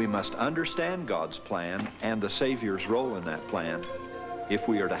 knew that we must understand God's plan and the Savior's role in that plan if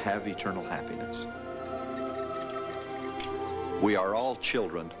we are to have eternal happiness. We are all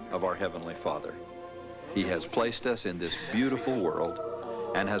children of our Heavenly Father. He has placed us in this beautiful world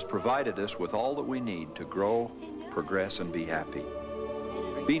and has provided us with all that we need to grow, progress, and be happy.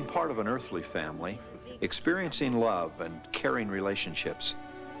 Being part of an earthly family, experiencing love and caring relationships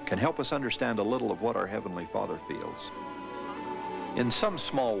can help us understand a little of what our Heavenly Father feels. In some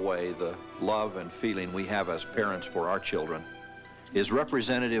small way, the love and feeling we have as parents for our children is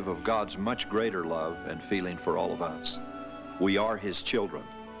representative of God's much greater love and feeling for all of us. We are his children,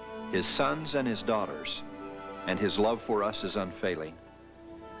 his sons and his daughters, and his love for us is unfailing.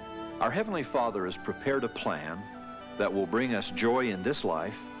 Our Heavenly Father has prepared a plan that will bring us joy in this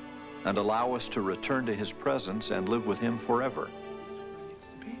life and allow us to return to his presence and live with him forever.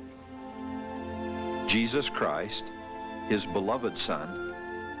 Jesus Christ, his beloved Son,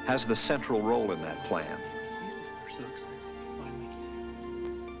 has the central role in that plan.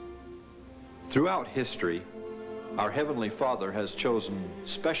 Throughout history, our Heavenly Father has chosen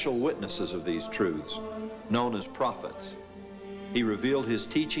special witnesses of these truths, known as prophets. He revealed his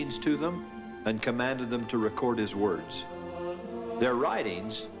teachings to them and commanded them to record his words. Their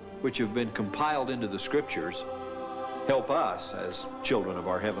writings, which have been compiled into the Scriptures, help us, as children of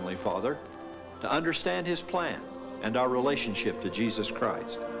our Heavenly Father, to understand his plan and our relationship to Jesus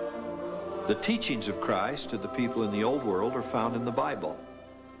Christ. The teachings of Christ to the people in the Old World are found in the Bible.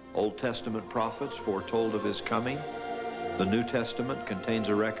 Old Testament prophets foretold of his coming. The New Testament contains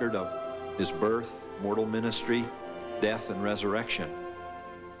a record of his birth, mortal ministry, death, and resurrection.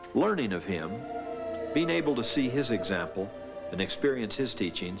 Learning of him, being able to see his example and experience his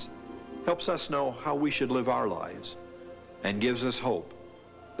teachings, helps us know how we should live our lives and gives us hope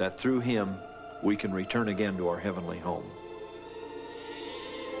that through him we can return again to our heavenly home.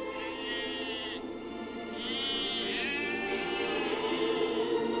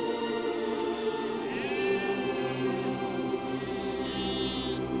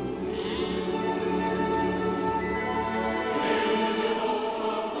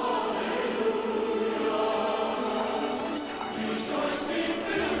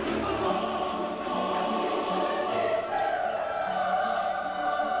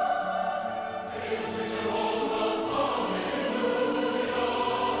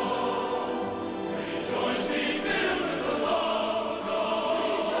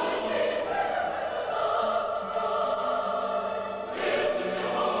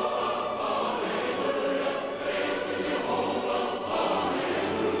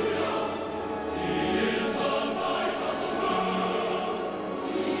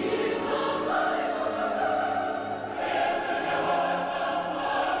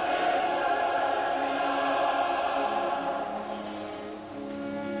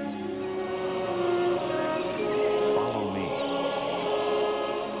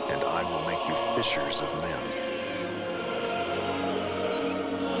 Fishers of men.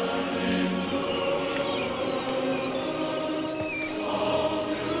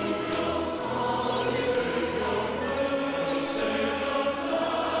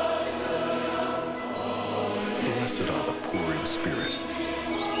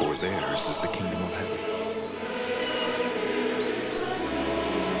 theirs is the kingdom of heaven.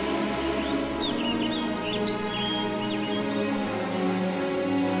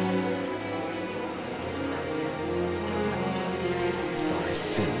 Thy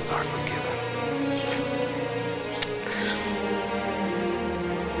sins are forgiven.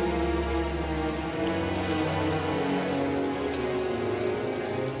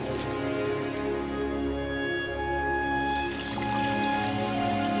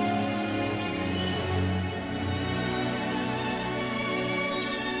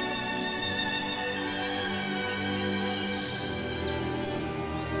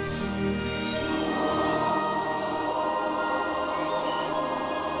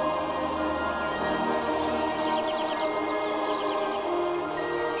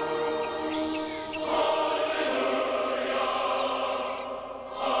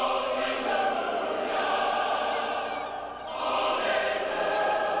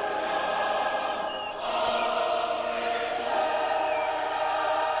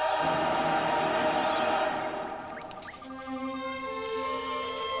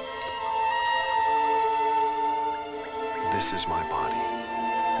 This is my body,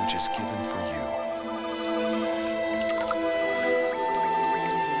 which is given for you.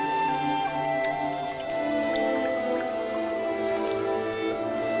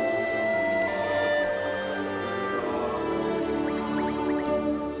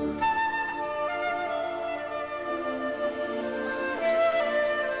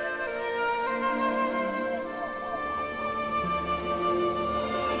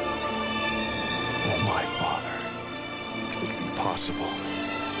 Possible,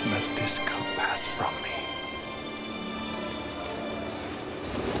 let this cup pass from me.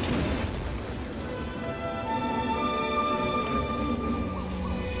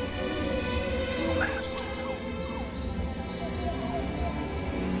 Master.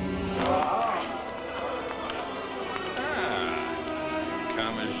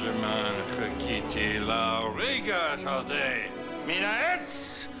 כמה זמן חיכיתי לרגע הזה. מן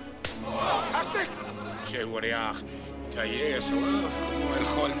העץ! הפסיק! שהוא ריח. תהיה סלף כמו אל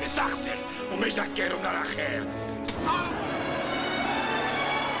חול מסכסך ומזכר ומנר אחר.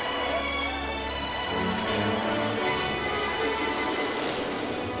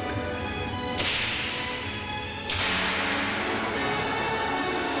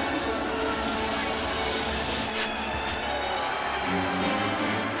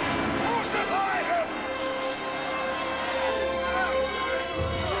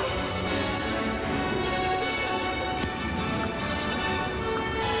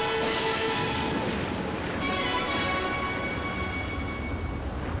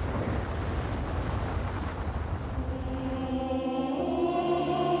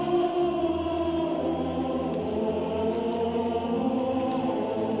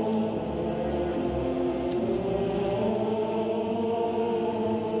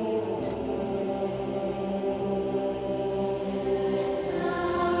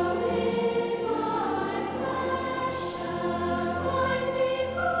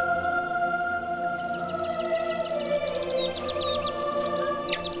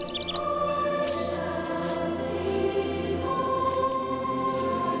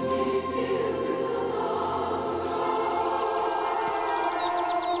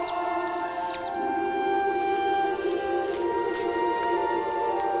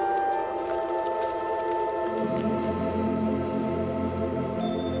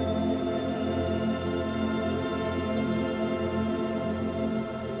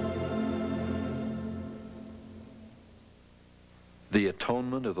 The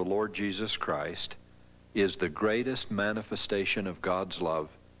atonement of the Lord Jesus Christ is the greatest manifestation of God's love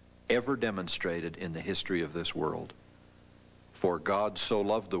ever demonstrated in the history of this world. For God so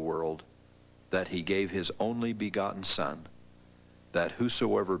loved the world that he gave his only begotten Son, that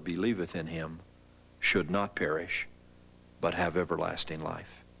whosoever believeth in him should not perish, but have everlasting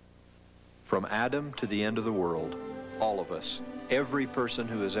life. From Adam to the end of the world, all of us, every person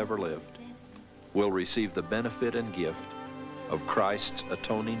who has ever lived, will receive the benefit and gift of Christ's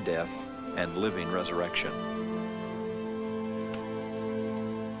atoning death and living resurrection.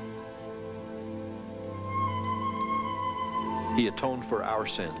 He atoned for our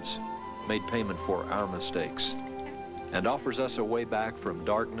sins, made payment for our mistakes, and offers us a way back from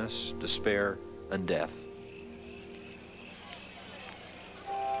darkness, despair, and death.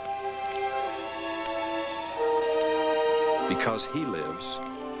 Because he lives,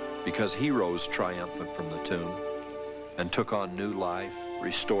 because he rose triumphant from the tomb and took on new life,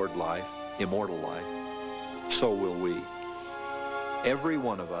 restored life, immortal life, so will we. Every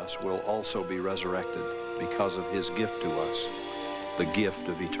one of us will also be resurrected because of his gift to us, the gift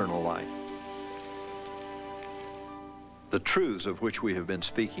of eternal life. The truths of which we have been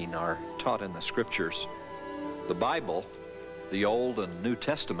speaking are taught in the Scriptures. The Bible, the Old and New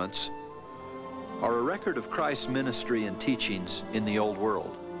Testaments, are a record of Christ's ministry and teachings in the old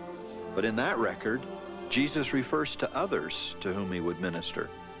world. But in that record, Jesus refers to others to whom he would minister,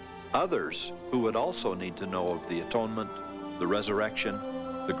 others who would also need to know of the atonement, the resurrection,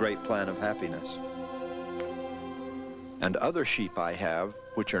 the great plan of happiness. And other sheep I have,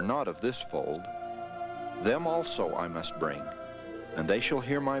 which are not of this fold, them also I must bring, and they shall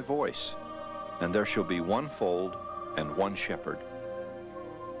hear my voice, and there shall be one fold and one shepherd.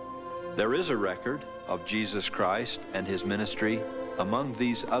 There is a record of Jesus Christ and his ministry among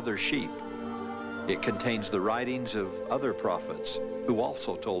these other sheep. It contains the writings of other prophets who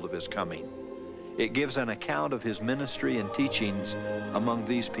also told of his coming. It gives an account of his ministry and teachings among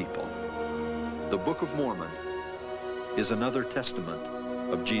these people. The Book of Mormon is another testament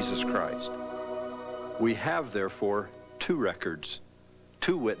of Jesus Christ. We have, therefore, two records,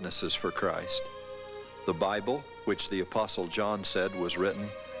 two witnesses for Christ. The Bible, which the Apostle John said was written,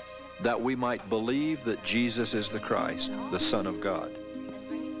 that we might believe that Jesus is the Christ, the Son of God.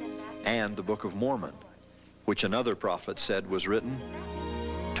 And the Book of Mormon, which another prophet said was written,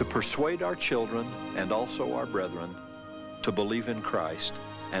 to persuade our children and also our brethren to believe in Christ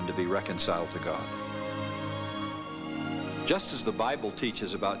and to be reconciled to God. Just as the Bible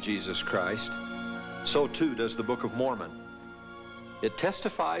teaches about Jesus Christ, so too does the Book of Mormon. It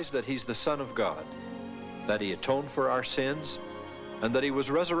testifies that he's the Son of God, that he atoned for our sins, and that he was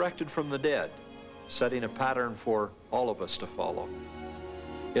resurrected from the dead, setting a pattern for all of us to follow.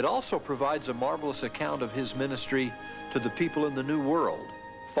 It also provides a marvelous account of his ministry to the people in the New World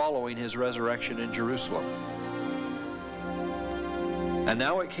following his resurrection in Jerusalem. And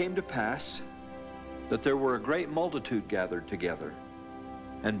now it came to pass that there were a great multitude gathered together,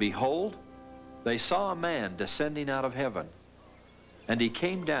 and behold, they saw a man descending out of heaven, and he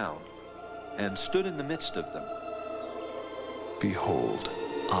came down and stood in the midst of them. Behold,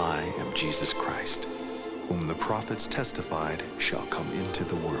 I am Jesus Christ, whom the prophets testified shall come into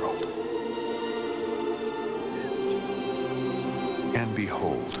the world. And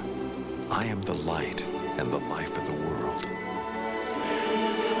behold, I am the light and the life of the world.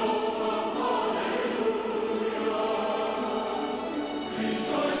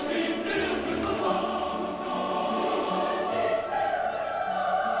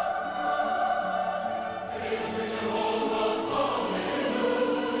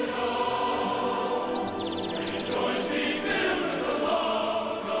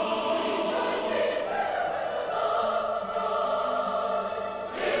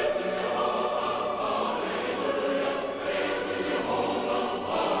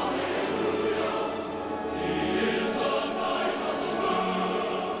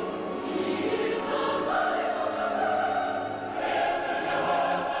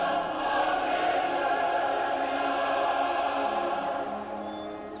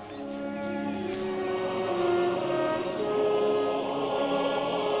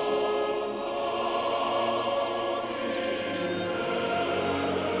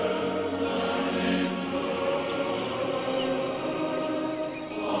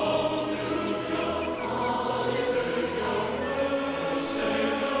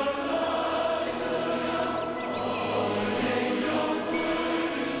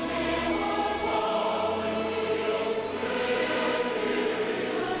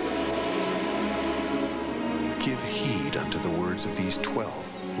 Give heed unto the words of these 12,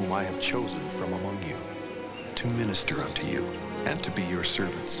 whom I have chosen from among you, to minister unto you, and to be your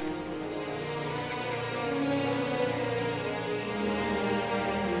servants.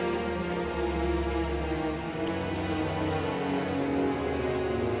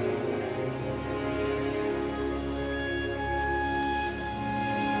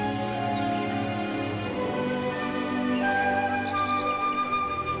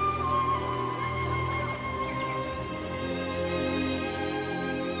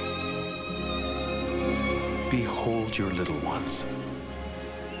 Behold your little ones.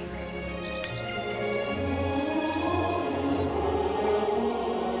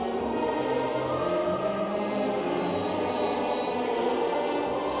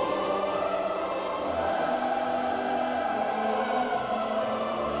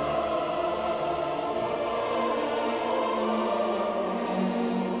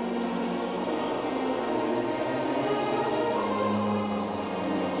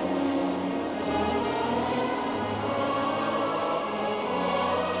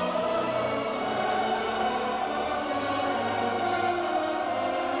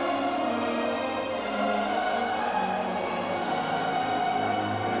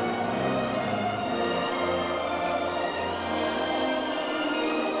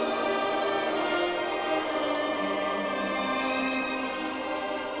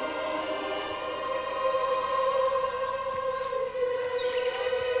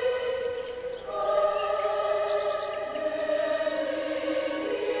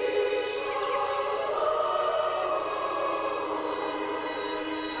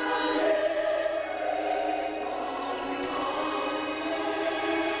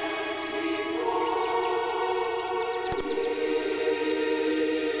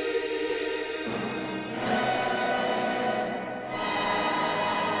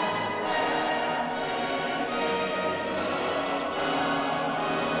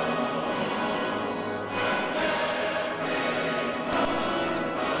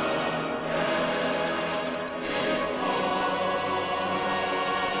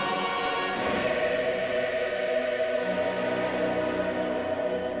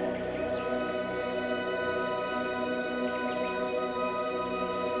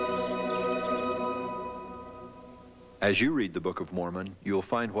 As you read the Book of Mormon, you'll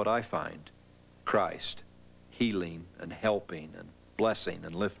find what I find: Christ, healing and helping and blessing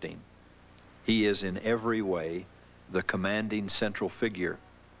and lifting. He is in every way the commanding central figure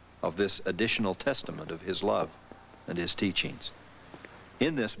of this additional testament of his love and his teachings.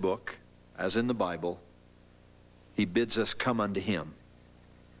 In this book, as in the Bible, he bids us come unto him,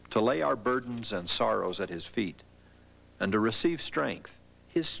 to lay our burdens and sorrows at his feet, and to receive strength,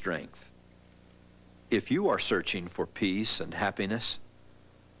 his strength. If you are searching for peace and happiness,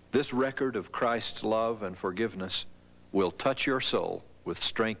 this record of Christ's love and forgiveness will touch your soul with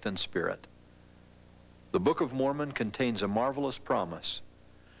strength and spirit. The Book of Mormon contains a marvelous promise,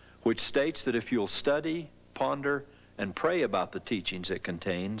 which states that if you'll study, ponder, and pray about the teachings it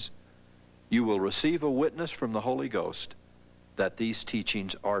contains, you will receive a witness from the Holy Ghost that these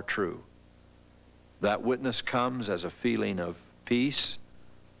teachings are true. That witness comes as a feeling of peace,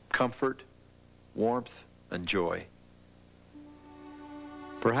 comfort, warmth, and joy.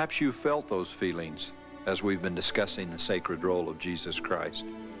 Perhaps you've felt those feelings as we've been discussing the sacred role of Jesus Christ.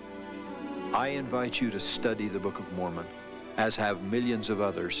 I invite you to study the Book of Mormon, as have millions of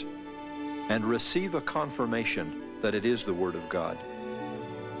others, and receive a confirmation that it is the Word of God.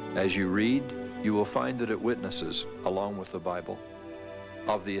 As you read, you will find that it witnesses, along with the Bible,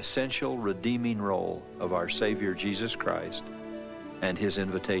 of the essential redeeming role of our Savior Jesus Christ and his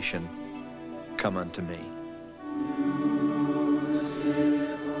invitation, "Come unto me."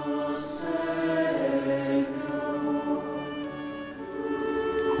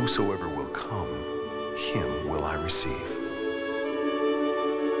 Whosoever will come, him will I receive.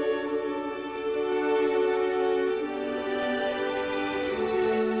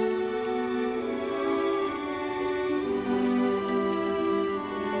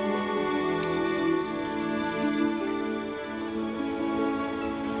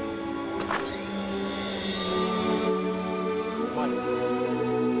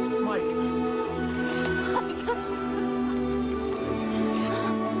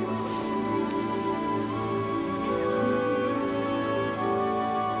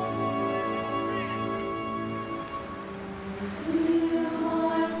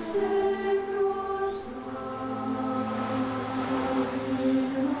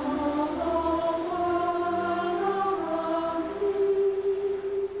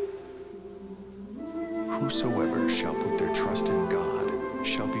 Whosoever shall put their trust in God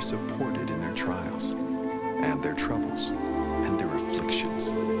shall be supported in their trials, and their troubles, and their afflictions,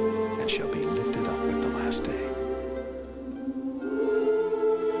 and shall be lifted up at the last day.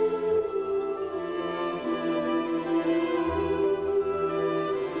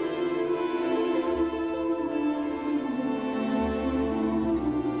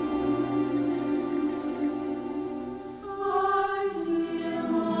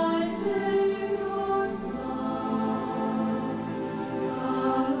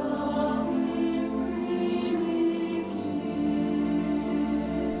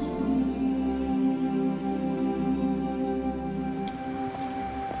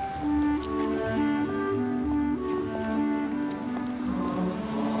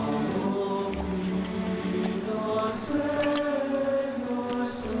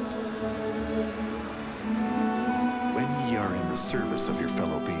 Service of your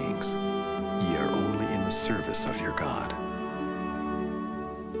fellow beings, ye are only in the service of your God.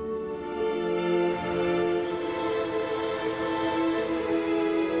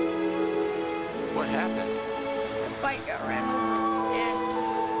 What happened? The bike got ran over and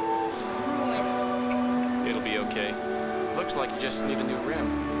it's ruined. It'll be okay. Looks like you just need a new rim.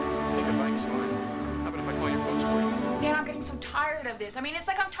 I think the bike's fine. How about if I call your folks for you? Dan, I'm getting so tired of this. I mean, it's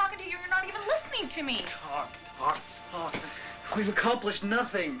like I'm talking to you and you're not even listening to me. Talk. We've accomplished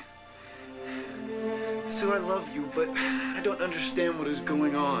nothing. Sue, I love you, but I don't understand what is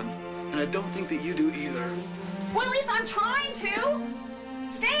going on. And I don't think that you do either. Well, at least I'm trying to.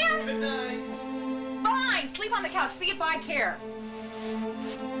 Stan! Good night. Fine, sleep on the couch. See if I care.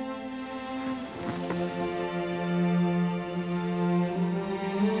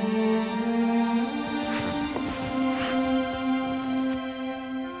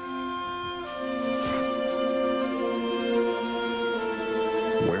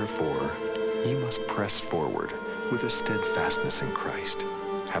 Wherefore, ye must press forward with a steadfastness in Christ,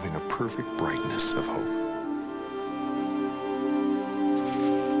 having a perfect brightness of hope.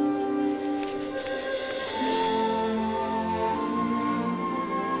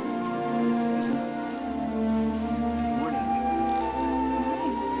 Susan. Morning.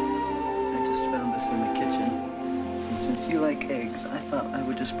 I just found this in the kitchen. And since you like eggs, I thought I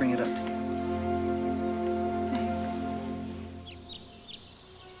would just bring it up to you.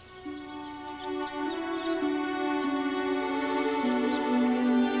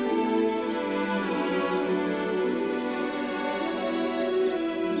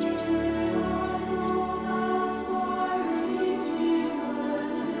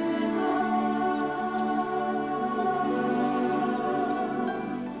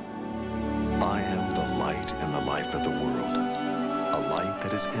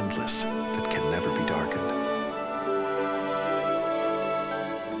 that is endless, that can never be darkened.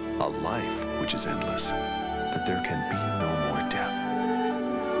 A life which is endless, that there can be no more death.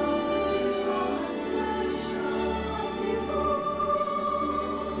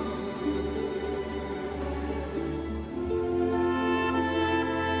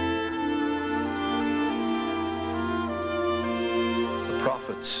 The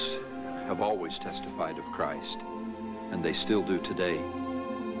prophets have always testified of Christ, and they still do today.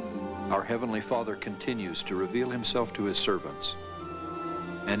 Our Heavenly Father continues to reveal himself to his servants.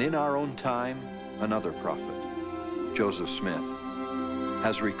 And in our own time, another prophet, Joseph Smith,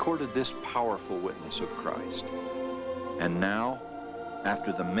 has recorded this powerful witness of Christ. And now,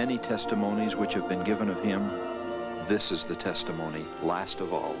 after the many testimonies which have been given of him, this is the testimony, last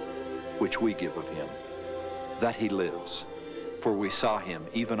of all, which we give of him, that he lives. For we saw him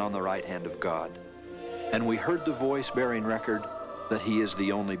even on the right hand of God, and we heard the voice bearing record that he is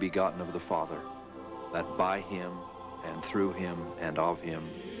the only begotten of the Father, that by him and through him and of him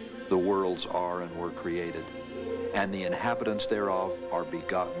the worlds are and were created, and the inhabitants thereof are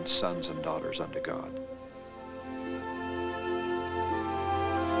begotten sons and daughters unto God.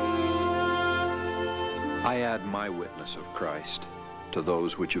 I add my witness of Christ to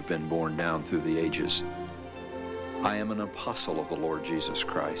those which have been borne down through the ages. I am an apostle of the Lord Jesus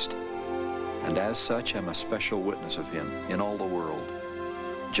Christ, and as such am a special witness of him in all the world,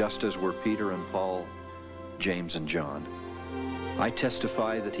 just as were Peter and Paul, James and John. I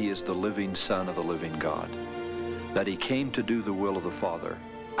testify that he is the living Son of the living God, that he came to do the will of the Father,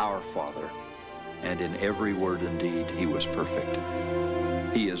 our Father, and in every word and deed he was perfect.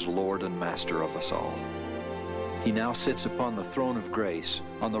 He is Lord and Master of us all. He now sits upon the throne of grace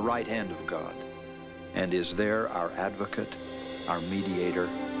on the right hand of God, and is there our advocate, our mediator,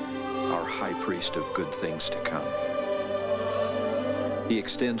 our high priest of good things to come. He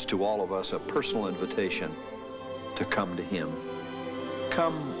extends to all of us a personal invitation to come to him.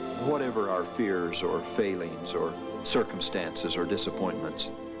 Come whatever our fears or failings or circumstances or disappointments.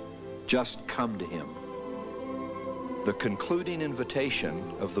 Just come to him. The concluding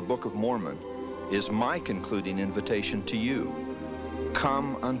invitation of the Book of Mormon is my concluding invitation to you.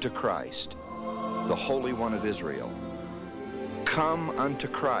 Come unto Christ, the Holy One of Israel. Come unto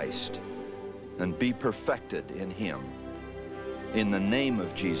Christ and be perfected in him. In the name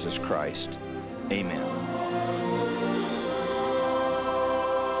of Jesus Christ, amen.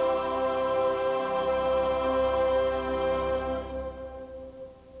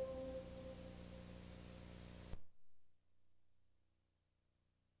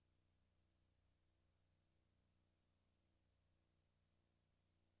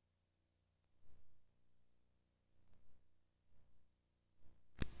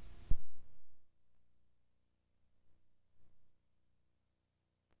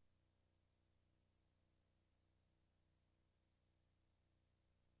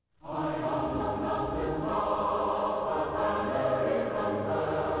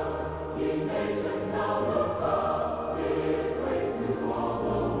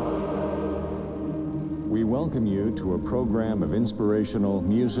 We welcome you to a program of inspirational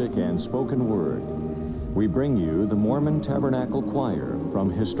music and spoken word. We bring you the Mormon Tabernacle Choir from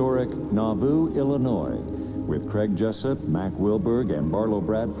historic Nauvoo, Illinois, with Craig Jessup, Mac Wilberg, and Barlow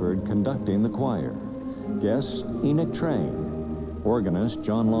Bradford conducting the choir. Guests, Enoch Train, organist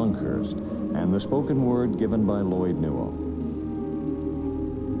John Longhurst, and the spoken word given by Lloyd Newell.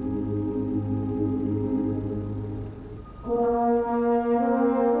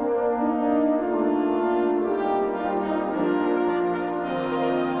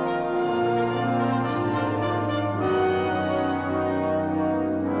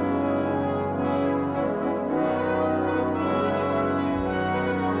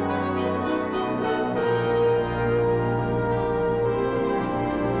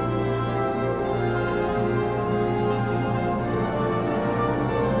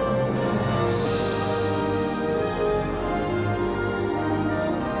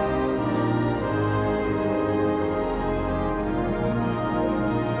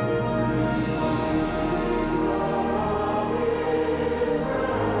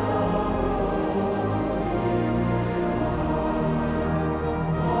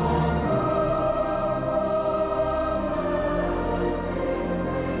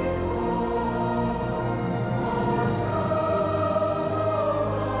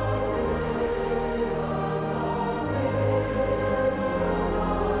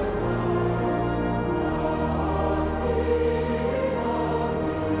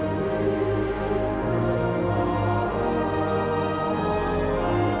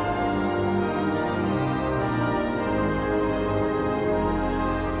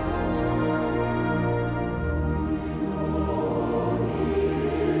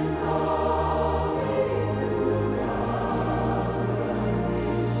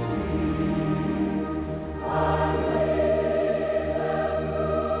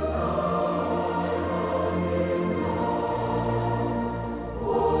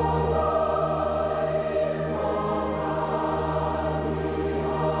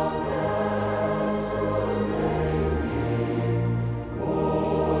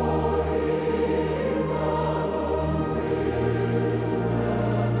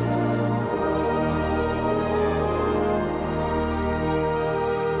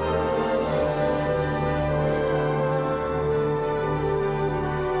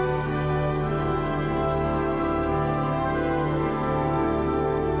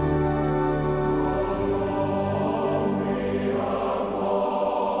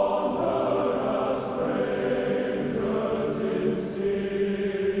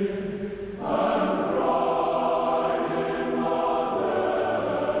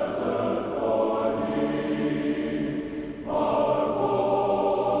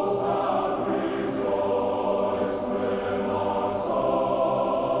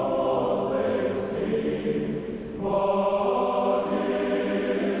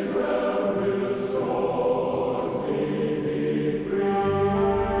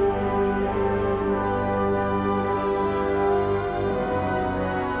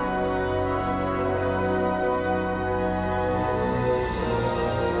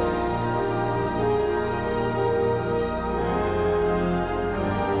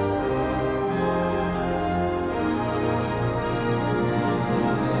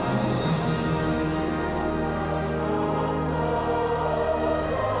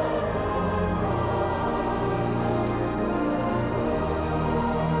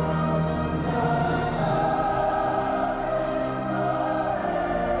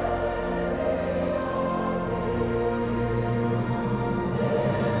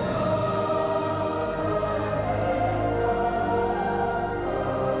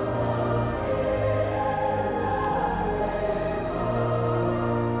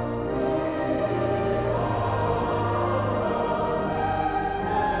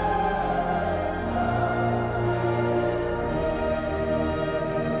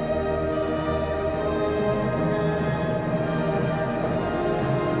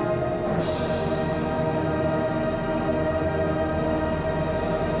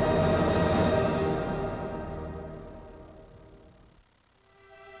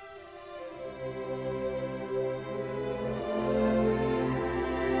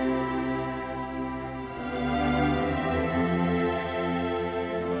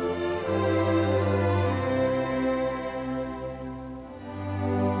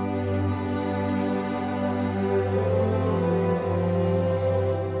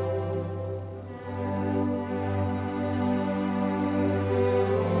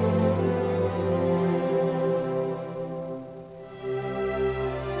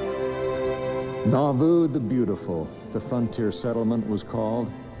 Nauvoo the Beautiful, the frontier settlement was called,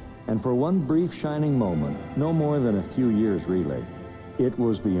 and for one brief shining moment, no more than a few years really, it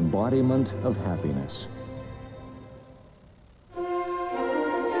was the embodiment of happiness.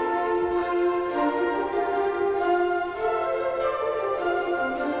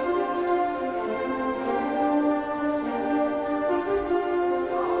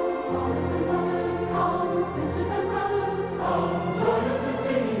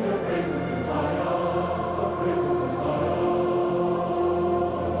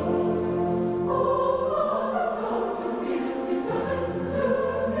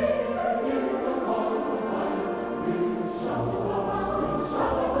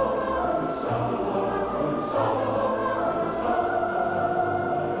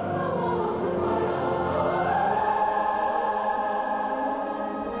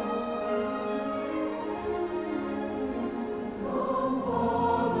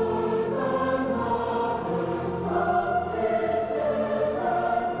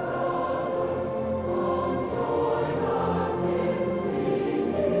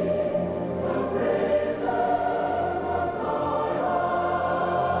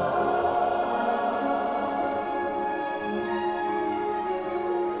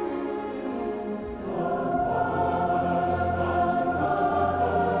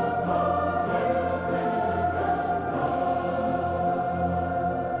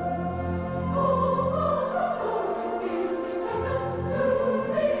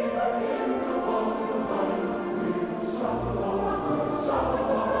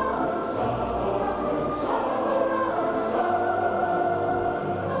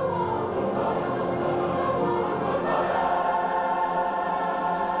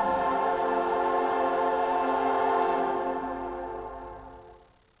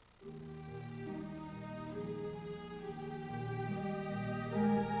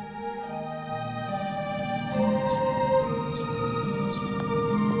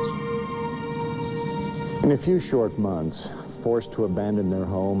 In a few short months, forced to abandon their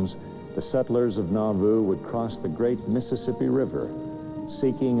homes, the settlers of Nauvoo would cross the great Mississippi River,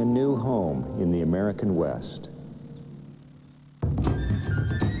 seeking a new home in the American West.